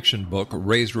nonfiction book,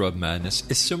 Razor of Madness,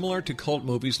 is similar to cult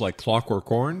movies like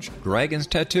Clockwork Orange, Dragon's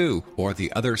Tattoo, or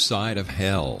The Other Side of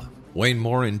Hell. Wayne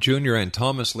Morin Jr. and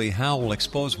Thomas Lee Howell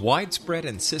expose widespread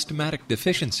and systematic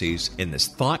deficiencies in this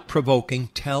thought-provoking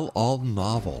tell-all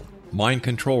novel. Mind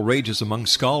control rages among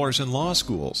scholars in law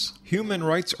schools. Human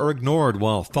rights are ignored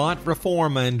while thought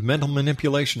reform and mental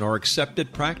manipulation are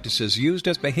accepted practices used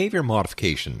as behavior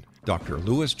modification. Dr.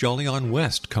 Louis Jolyon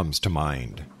West comes to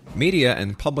mind. Media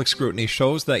and public scrutiny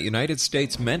shows that United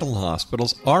States mental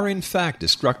hospitals are in fact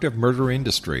destructive murder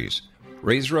industries.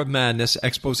 Razor of Madness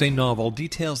expose novel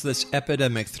details this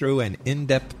epidemic through an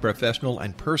in-depth professional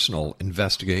and personal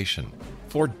investigation.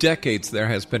 For decades, there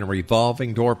has been a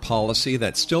revolving door policy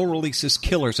that still releases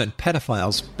killers and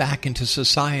pedophiles back into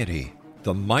society.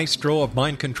 The maestro of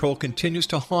mind control continues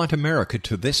to haunt America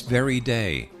to this very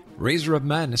day. Razor of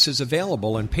Madness is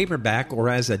available in paperback or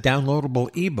as a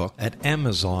downloadable ebook at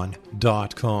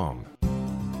Amazon.com.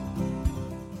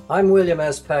 I'm William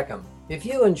S. Peckham. If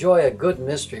you enjoy a good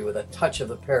mystery with a touch of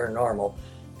the paranormal,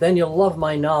 then you'll love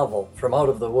my novel, From Out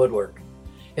of the Woodwork.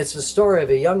 It's the story of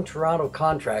a young Toronto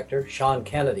contractor, Sean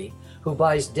Kennedy, who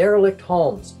buys derelict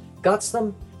homes, guts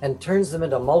them, and turns them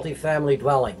into multi-family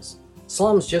dwellings.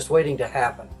 Slums just waiting to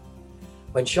happen.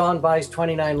 When Sean buys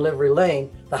 29 Livery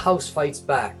Lane, the house fights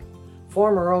back.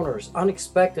 Former owners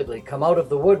unexpectedly come out of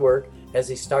the woodwork as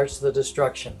he starts the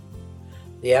destruction.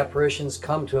 The apparitions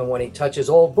come to him when he touches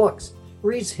old books,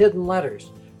 reads hidden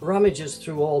letters, rummages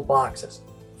through old boxes,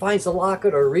 finds a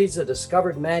locket, or reads a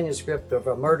discovered manuscript of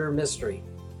a murder mystery.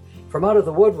 From Out of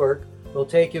the Woodwork will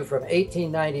take you from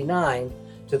 1899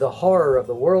 to the horror of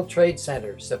the World Trade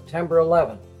Center, September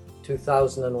 11,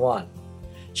 2001.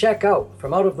 Check out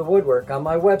From Out of the Woodwork on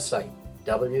my website,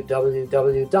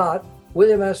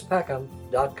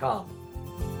 www.williamspeckham.com.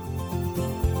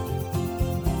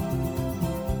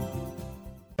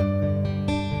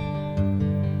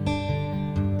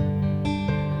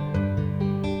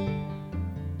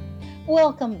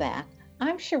 Welcome back.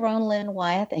 I'm Sharon Lynn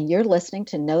Wyeth, and you're listening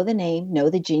to Know the Name, Know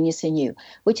the Genius in You,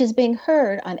 which is being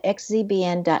heard on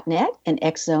xzbn.net and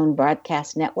X Zone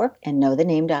Broadcast Network and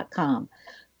knowthename.com.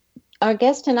 Our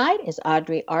guest tonight is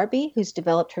Audrye Arbe, who's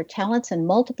developed her talents in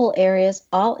multiple areas,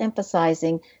 all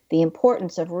emphasizing the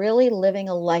importance of really living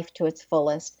a life to its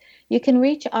fullest. You can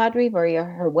reach Audrye via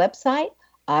her website,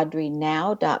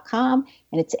 audrynow.com,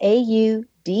 and it's AUDRYE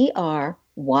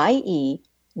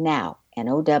now,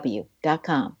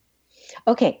 NOW.com.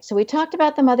 Okay, so we talked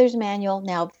about the Mother's Manual.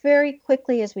 Now, very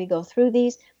quickly as we go through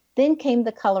these, then came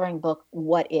the coloring book,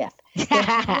 What If?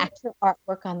 Your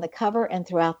artwork on the cover and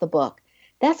throughout the book.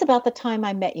 That's about the time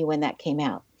I met you when that came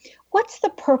out. What's the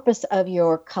purpose of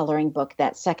your coloring book,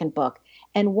 that second book?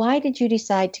 And why did you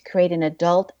decide to create an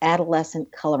adult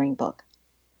adolescent coloring book?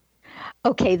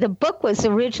 Okay, the book was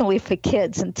originally for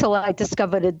kids until I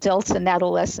discovered adults and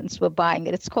adolescents were buying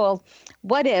it. It's called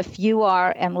What If You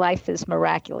Are and Life is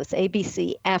Miraculous,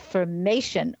 ABC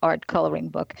Affirmation Art Coloring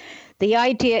Book. The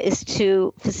idea is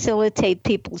to facilitate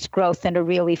people's growth in a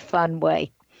really fun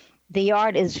way. The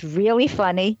art is really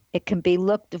funny. It can be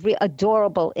looked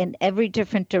adorable in every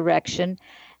different direction.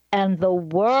 And the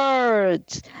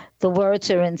words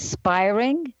are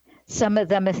inspiring. Some of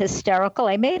them are hysterical.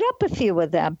 I made up a few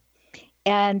of them.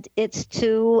 And it's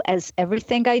to, as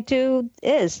everything I do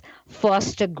is,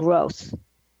 foster growth.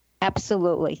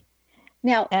 Absolutely.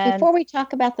 Now, before we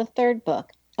talk about the third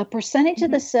book, a percentage of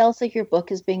the sales of your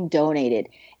book is being donated.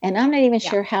 And I'm not even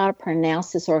sure how to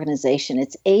pronounce this organization.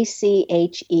 It's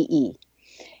ACHEE.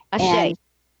 Ashe.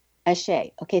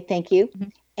 Ashe. Okay, thank you. Mm-hmm.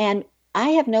 And I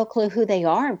have no clue who they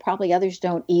are, and probably others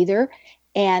don't either.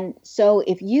 And so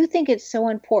if you think it's so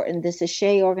important, this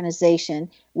Ashe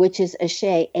organization, which is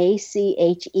Ashe,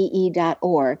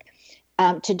 ACHEE.org,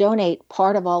 to donate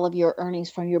part of all of your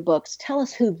earnings from your books, tell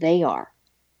us who they are.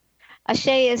 Ashe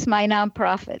is my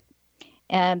nonprofit,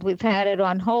 and we've had it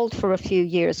on hold for a few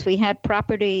years. We had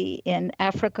property in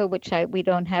Africa, which we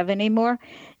don't have anymore.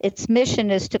 Its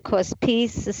mission is to cause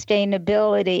peace,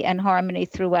 sustainability, and harmony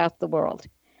throughout the world.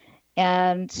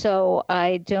 And so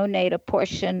I donate a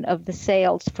portion of the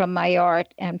sales from my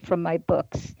art and from my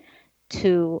books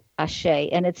to Ashe.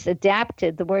 And it's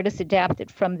adapted, the word is adapted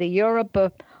from the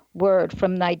Yoruba word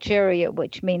from Nigeria,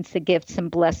 which means the gifts and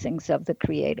blessings of the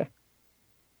Creator.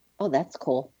 Oh, that's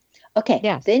cool. Okay,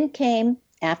 yes. Then came,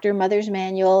 after Mother's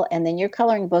Manual and then your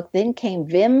coloring book, then came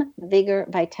Vim, Vigor,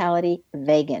 Vitality,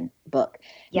 Vegan book.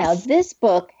 Yes. Now, this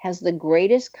book has the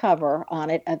greatest cover on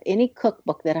it of any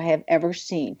cookbook that I have ever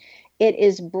seen. It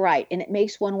is bright, and it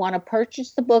makes one want to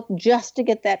purchase the book just to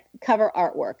get that cover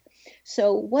artwork.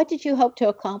 So what did you hope to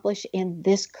accomplish in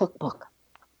this cookbook?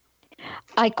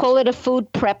 I call it a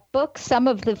food prep book. Some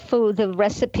of the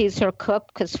recipes are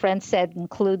cooked because friends said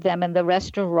include them, and the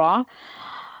rest are raw.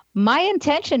 My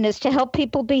intention is to help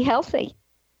people be healthy,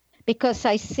 because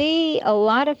I see a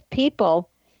lot of people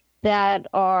that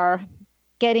are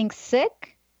getting sick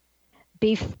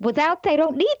they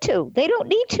don't need to. They don't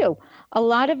need to. A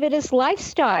lot of it is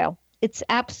lifestyle. It's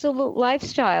absolute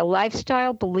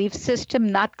lifestyle, belief system,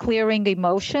 not clearing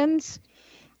emotions,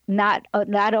 not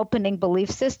opening belief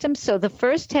systems. So the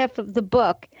first half of the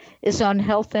book is on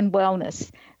health and wellness.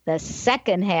 The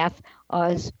second half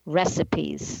is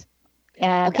recipes.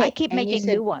 And I keep making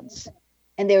new ones.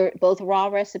 And they're both raw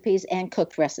recipes and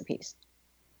cooked recipes.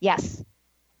 Yes.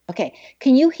 Okay.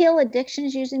 Can you heal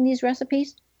addictions using these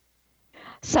recipes?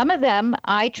 Some of them,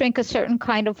 I drink a certain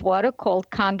kind of water called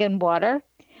Kangen water.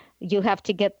 You have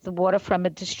to get the water from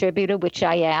a distributor, which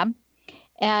I am.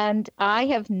 And I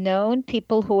have known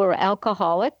people who are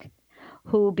alcoholic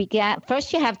who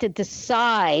first you have to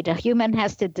decide, a human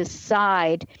has to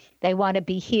decide they want to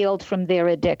be healed from their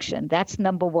addiction. That's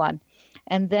number one.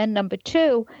 And then number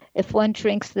two, if one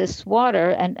drinks this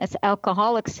water, and as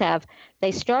alcoholics have,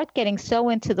 they start getting so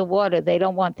into the water, they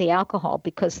don't want the alcohol,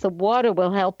 because the water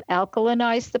will help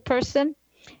alkalinize the person.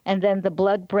 And then the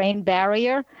blood-brain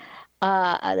barrier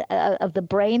of the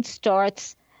brain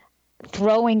starts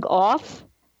throwing off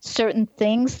certain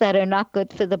things that are not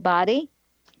good for the body,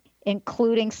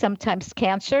 including sometimes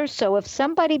cancer. So if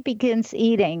somebody begins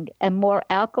eating a more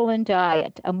alkaline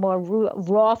diet, a more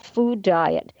raw food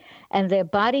diet, and their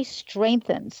body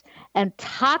strengthens and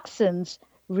toxins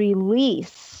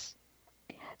release.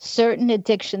 certain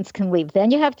addictions can leave. Then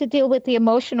you have to deal with the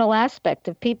emotional aspect.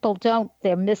 If people don't,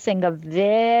 they're missing a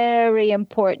very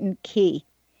important key,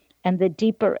 and the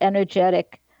deeper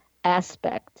energetic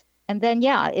aspect. And then,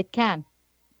 yeah, it can.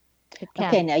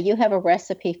 Okay, now you have a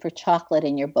recipe for chocolate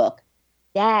in your book.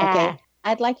 Yeah. Okay,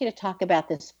 I'd like you to talk about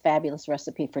this fabulous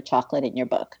recipe for chocolate in your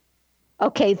book.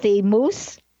 Okay, the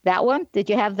mousse, that one. Did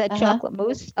you have that chocolate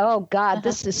mousse? Oh, God,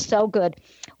 this is so good.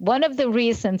 One of the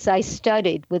reasons I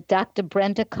studied with Dr.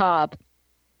 Brenda Cobb,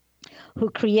 who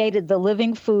created the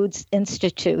Living Foods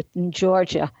Institute in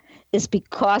Georgia, is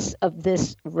because of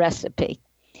this recipe.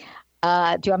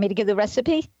 Do you want me to give the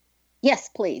recipe? Yes,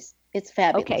 please. It's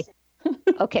fabulous.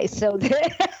 Okay, so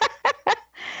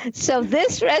so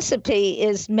this recipe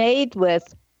is made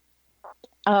with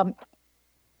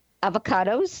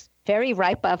avocados, very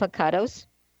ripe avocados.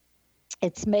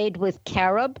 It's made with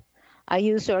carob. I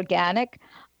use organic.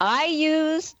 I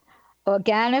use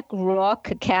organic raw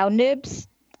cacao nibs,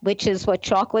 which is what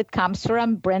chocolate comes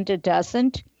from. Brenda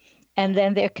doesn't. And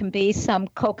then there can be some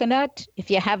coconut.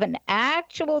 If you have an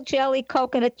actual jelly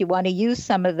coconut, you want to use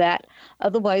some of that.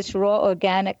 Otherwise, raw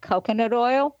organic coconut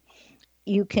oil.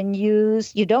 You can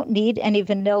use, you don't need any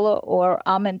vanilla or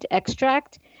almond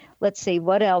extract. Let's see,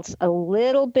 what else? A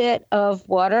little bit of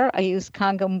water. I use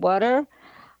Kangen water.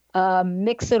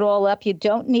 Mix it all up. You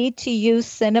don't need to use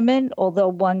cinnamon, although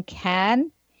one can.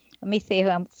 Let me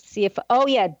see if, oh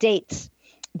yeah, dates.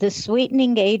 The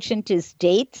sweetening agent is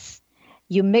dates.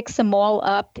 You mix them all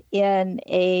up in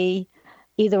either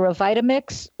a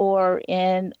Vitamix or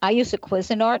I use a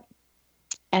Cuisinart,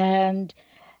 and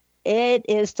it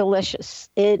is delicious.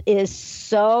 It is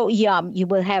so yum. You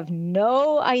will have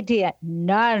no idea,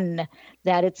 none,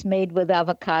 that it's made with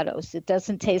avocados. It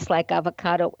doesn't taste like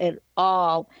avocado at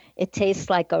all. It tastes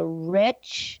like a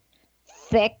rich,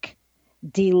 thick,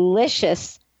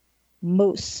 delicious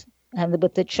mousse. And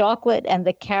with the chocolate and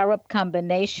the carob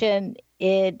combination,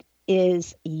 it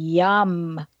is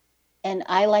yum. And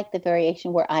I like the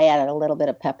variation where I added a little bit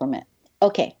of peppermint.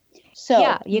 Okay. So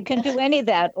yeah, you can do any of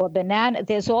that, or banana.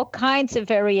 There's all kinds of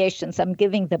variations. I'm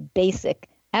giving the basic.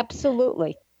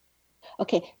 Absolutely.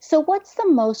 Okay. So what's the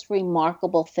most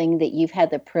remarkable thing that you've had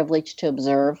the privilege to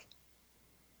observe?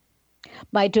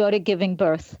 My daughter giving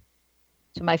birth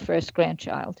to my first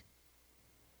grandchild.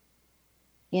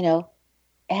 You know,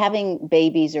 having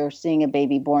babies or seeing a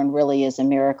baby born really is a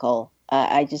miracle.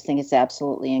 I just think it's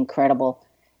absolutely incredible.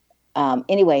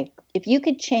 Anyway, if you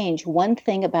could change one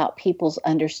thing about people's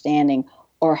understanding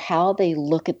or how they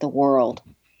look at the world,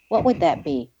 what would that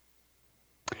be?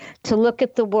 To look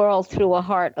at the world through a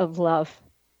heart of love,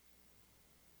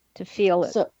 to feel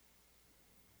it.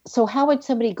 So how would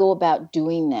somebody go about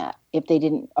doing that if they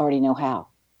didn't already know how?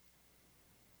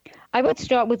 I would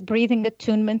start with breathing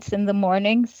attunements in the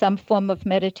morning, some form of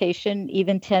meditation,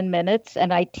 even 10 minutes.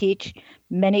 And I teach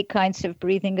many kinds of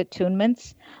breathing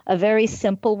attunements. A very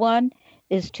simple one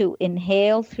is to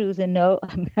inhale through the nose.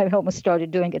 I almost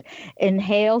started doing it.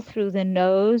 Inhale through the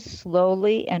nose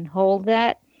slowly and hold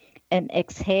that. And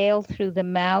exhale through the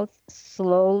mouth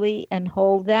slowly and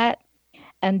hold that.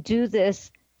 And do this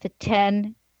for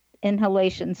 10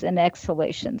 inhalations and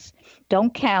exhalations.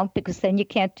 Don't count, because then you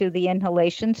can't do the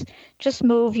inhalations. Just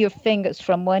move your fingers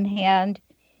from one hand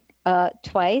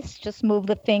twice. Just move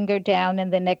the finger down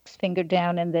and the next finger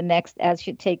down and the next as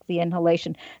you take the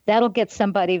inhalation. That'll get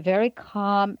somebody very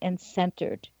calm and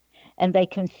centered, and they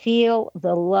can feel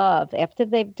the love after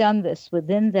they've done this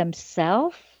within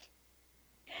themselves.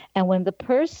 And when the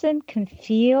person can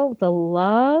feel the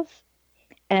love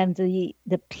and the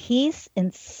peace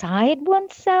inside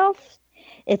oneself,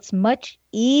 it's much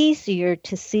easier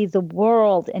to see the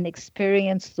world and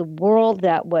experience the world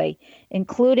that way,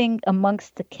 including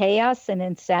amongst the chaos and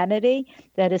insanity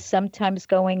that is sometimes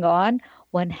going on.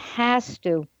 One has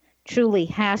to, truly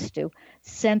has to,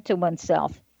 center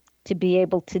oneself to be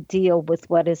able to deal with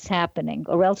what is happening,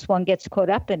 or else one gets caught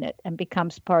up in it and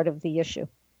becomes part of the issue.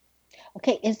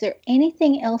 Okay, is there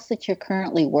anything else that you're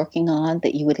currently working on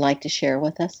that you would like to share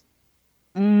with us?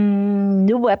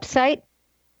 New website,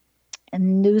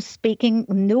 new speaking,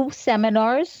 new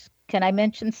seminars. Can I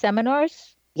mention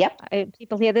seminars? Yep.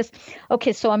 People hear this.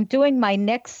 Okay, so I'm doing my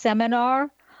next seminar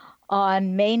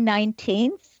on May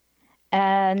 19th,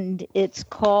 and it's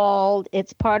part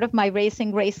of my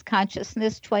Raising Race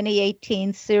Consciousness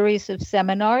 2018 series of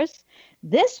seminars.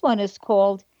 This one is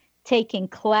called Taking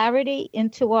Clarity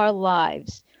into Our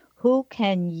Lives. Who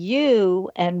can you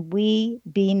and we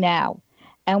be now?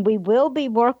 And we will be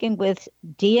working with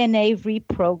DNA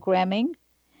reprogramming,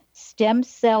 stem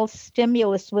cell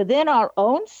stimulus within our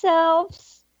own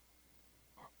selves,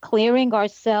 clearing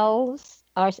ourselves,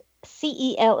 our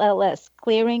CELLS,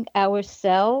 clearing our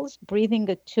cells, breathing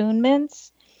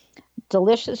attunements,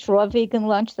 delicious raw vegan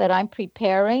lunch that I'm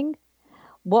preparing.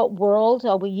 What world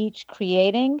are we each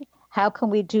creating? How can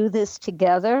we do this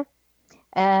together?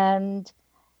 And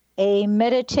a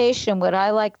meditation, what I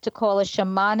like to call a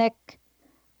shamanic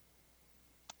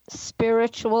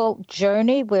spiritual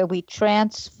journey where we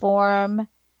transform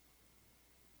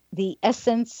the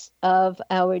essence of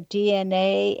our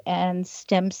DNA and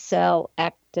stem cell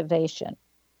activation.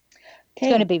 It's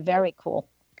going to be very cool.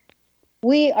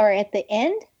 We are at the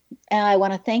end. I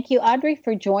want to thank you, Audrey,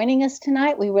 for joining us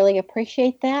tonight. We really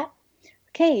appreciate that.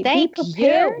 Okay, be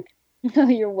prepared.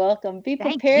 You're welcome. Be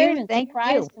prepared and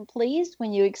surprised and pleased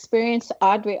when you experience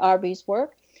Audrye Arbe's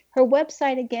work. Her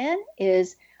website, again,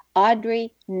 is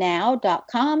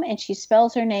audreynow.com, and she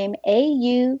spells her name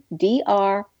AUDRYE,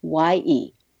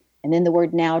 and then the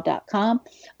word now.com.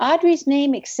 Audrey's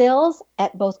name excels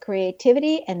at both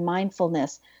creativity and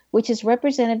mindfulness, which is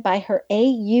represented by her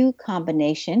AU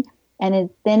combination and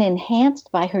then enhanced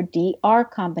by her DR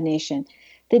combination.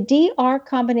 The DR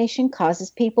combination causes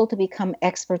people to become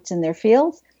experts in their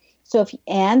fields.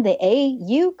 And the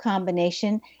AU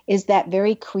combination is that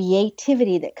very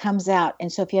creativity that comes out.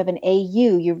 And so if you have an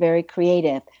AU, you're very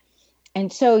creative.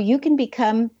 And so you can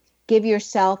give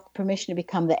yourself permission to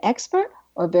become the expert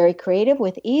or very creative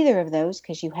with either of those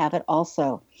because you have it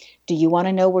also. Do you want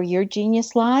to know where your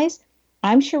genius lies?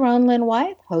 I'm Sharon Lynn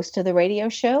Wyeth, host of the radio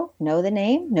show, Know the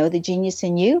Name, Know the Genius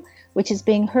in You, which is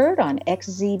being heard on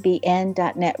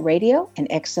xzbn.net radio and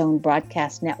X Zone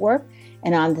Broadcast Network,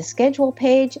 and on the schedule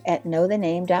page at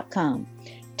knowthename.com.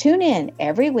 Tune in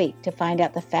every week to find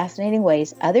out the fascinating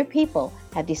ways other people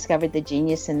have discovered the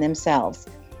genius in themselves.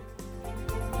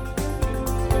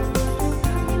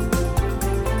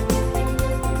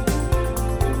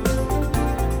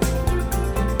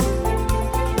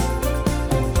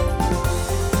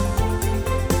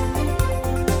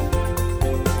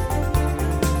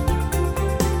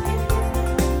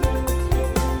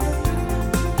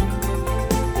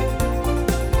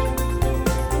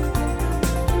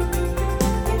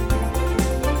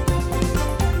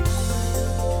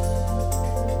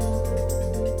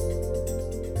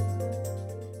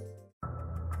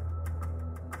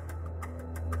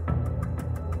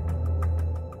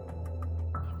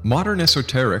 Modern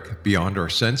Esoteric, Beyond Our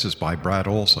Senses by Brad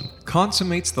Olson,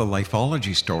 consummates the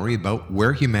lifeology story about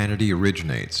where humanity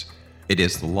originates. It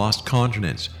is the lost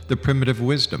continents, the primitive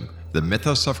wisdom, the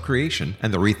mythos of creation,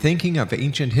 and the rethinking of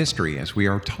ancient history as we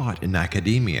are taught in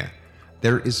academia.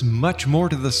 There is much more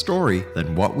to the story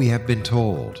than what we have been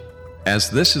told. As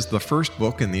this is the first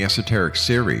book in the Esoteric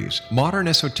series, Modern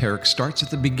Esoteric starts at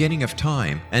the beginning of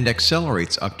time and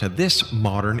accelerates up to this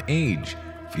modern age.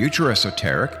 Future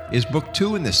Esoteric is book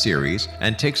 2 in the series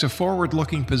and takes a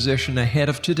forward-looking position ahead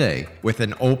of today with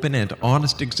an open and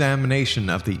honest examination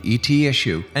of the ET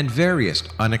issue and various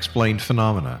unexplained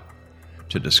phenomena.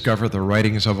 To discover the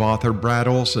writings of author Brad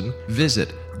Olson,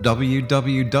 visit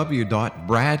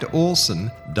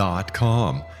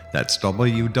www.bradolson.com. That's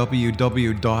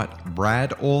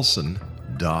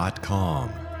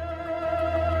www.bradolson.com.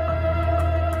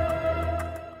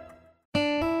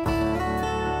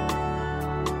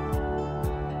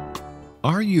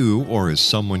 Are you or is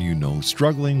someone you know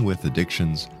struggling with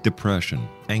addictions, depression,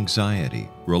 anxiety,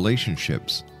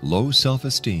 relationships, low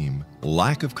self-esteem,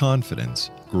 lack of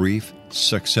confidence, grief,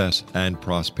 success, and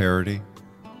prosperity?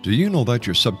 Do you know that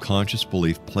your subconscious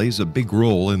belief plays a big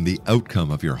role in the outcome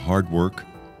of your hard work?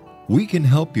 We can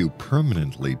help you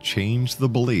permanently change the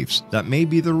beliefs that may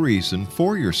be the reason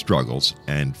for your struggles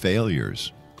and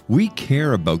failures. We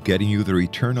care about getting you the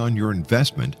return on your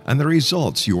investment and the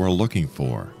results you are looking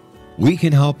for. We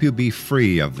can help you be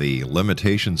free of the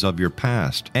limitations of your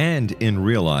past and in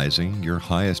realizing your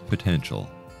highest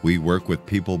potential. We work with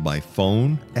people by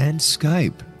phone and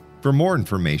Skype. For more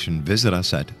information, visit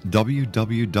us at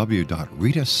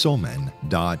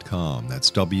www.ritasoman.com. That's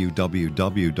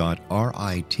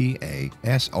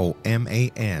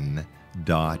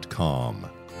www.ritasoman.com.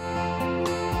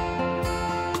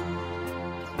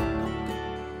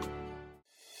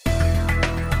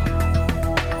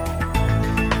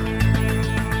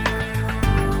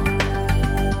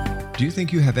 Do you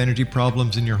think you have energy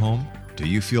problems in your home? Do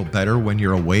you feel better when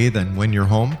you're away than when you're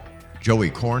home? Joey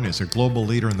Korn is a global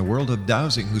leader in the world of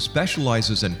dowsing who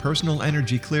specializes in personal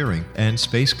energy clearing and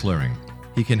space clearing.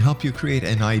 He can help you create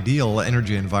an ideal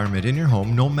energy environment in your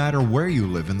home no matter where you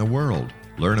live in the world.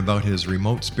 Learn about his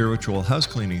remote spiritual house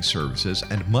cleaning services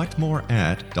and much more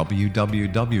at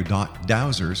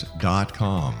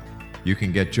www.dowsers.com. You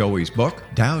can get Joey's book,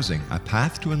 Dowsing, A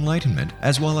Path to Enlightenment,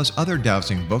 as well as other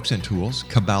dowsing books and tools,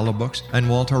 Kabbalah books, and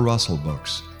Walter Russell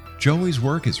books. Joey's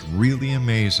work is really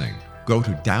amazing. Go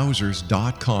to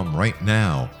dowsers.com right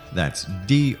now. That's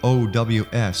DOWSERS.com,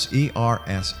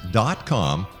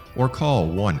 or call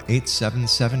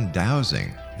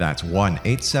 1-877-DOWSING. That's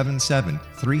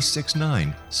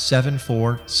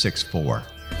 1-877-369-7464.